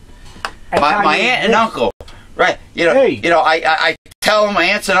cents. My aunt and uncle, right? I tell them, my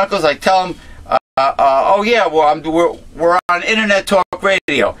aunts and uncles, I tell them, oh yeah, well we're on Internet Talk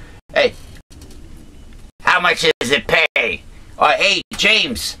Radio. Hey, how much does it pay? Hey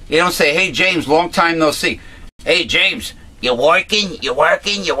James, you don't say, hey James, long time no see. Hey James, you working? You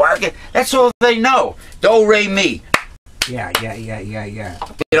working? You working? That's all they know. Do re mi. Yeah.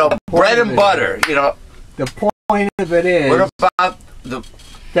 Bread and butter. The point of it is, what about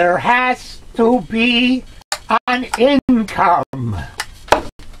there has to be an income.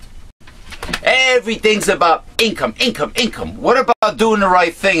 Everything's about income. What about doing the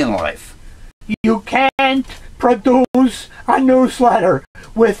right thing in life? You can't produce a newsletter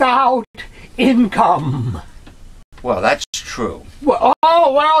without income. Well, that's true. Well,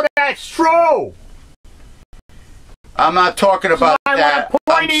 that's true. I'm not talking about that.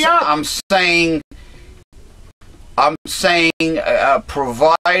 I'm saying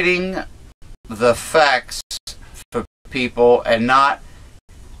providing the facts for people and not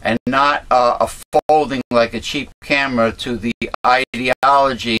folding like a cheap camera to the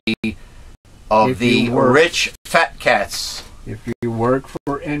ideology of the rich fat cats. If you work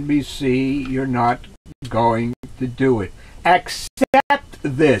for NBC, you're not going to do it. Accept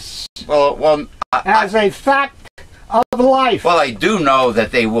this. Well, as a fact of life. Well, I do know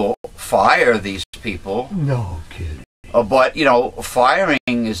that they will fire these people. No kidding. But, firing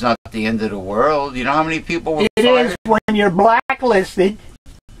is not the end of the world. You know how many people were fired? It is when you're blacklisted.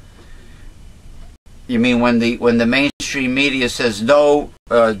 You mean when the mainstream media says, no,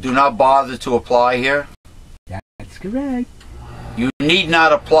 do not bother to apply here? That's correct. You need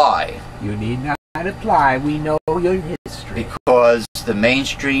not apply. You need not apply. We know your history. Because the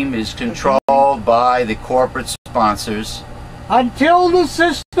mainstream is controlled by the corporate sponsors. Until the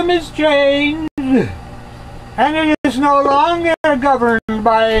system is changed, and it is no longer governed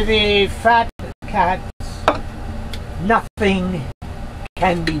by the fat cats, nothing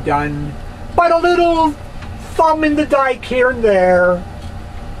can be done but a little thumb in the dike here and there.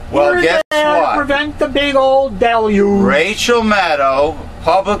 Well, guess what? Prevent the big old deluge. Rachel Maddow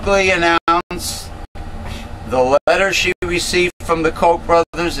publicly announced the letter she received from the Koch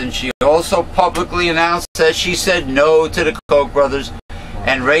brothers, and she also publicly announced that she said no to the Koch brothers,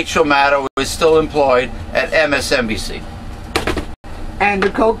 and Rachel Maddow is still employed at MSNBC. And the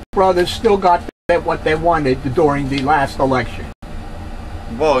Koch brothers still got what they wanted during the last election.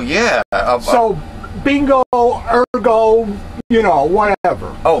 Well, yeah. So, bingo, ergo,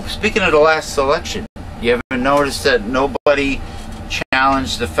 whatever. Oh, speaking of the last election, you ever noticed that nobody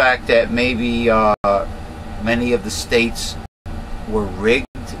challenged the fact that maybe many of the states were rigged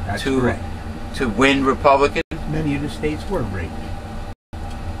to win Republican? Many of the states were rigged.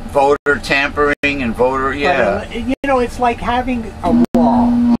 Voter tampering and voter, yeah. But, it's like having a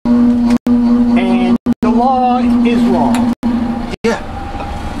law. And the law is wrong. Yeah.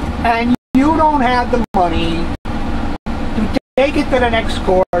 And you don't have the money to take it to the next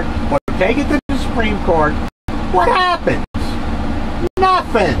court or take it to the Supreme Court. What happens?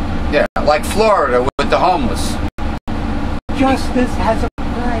 Nothing. Yeah, like Florida with the homeless. Justice has a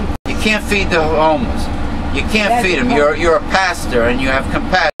price. You can't feed the homeless. You can't feed them. You're a pastor and you have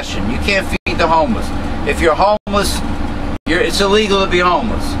compassion. You can't feed the homeless. If you're homeless, it's illegal to be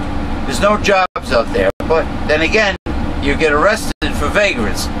homeless. There's no jobs out there. But then again, you get arrested for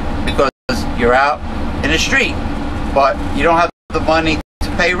vagrants because you're out in the street, but you don't have the money to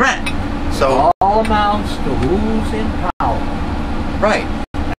pay rent. So all amounts to who's in power. Right.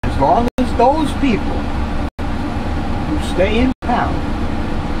 There's long as those people who stay in power,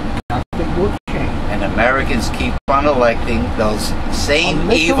 nothing will change. And Americans keep on electing those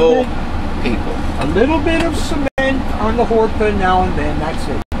same evil people. A little bit of cement on the horta now and then, that's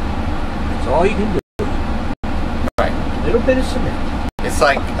it. That's all you can do. Right. A little bit of cement. It's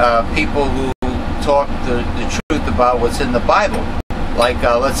like people who talk the truth about what's in the Bible. Like,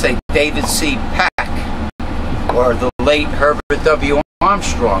 let's say, David C. Pack, or the late Herbert W.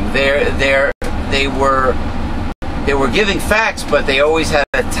 Armstrong. They were giving facts, but they always had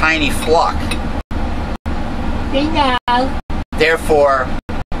a tiny flock. Therefore,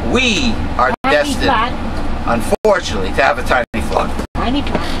 we are destined, unfortunately, to have a tiny flock. Tiny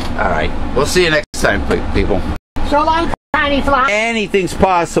flock. All right. We'll see you next time, people. So long, tiny flock. Anything's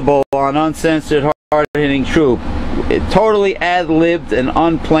possible on Uncensored, Hard-Hitting Truth. Totally ad-libbed and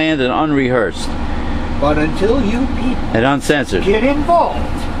unplanned and unrehearsed. But until you people and uncensored get involved,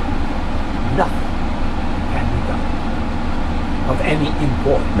 nothing can be done of any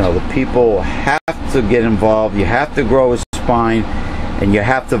importance. No, the people have to get involved. You have to grow a spine, and you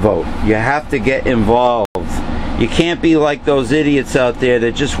have to vote. You have to get involved. You can't be like those idiots out there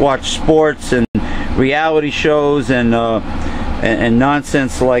that just watch sports and reality shows and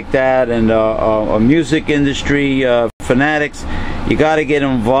nonsense like that, and a music industry fanatics. You got to get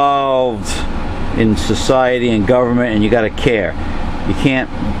involved in society and government, and you got to care. You can't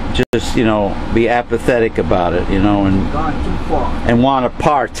just, be apathetic about it, and Gone too far. and want to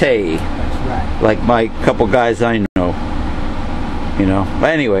partay. That's right. Like my couple guys I know. But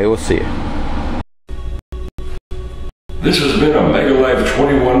anyway, we'll see you. This has been a Mega Life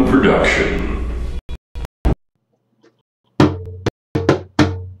 21 production.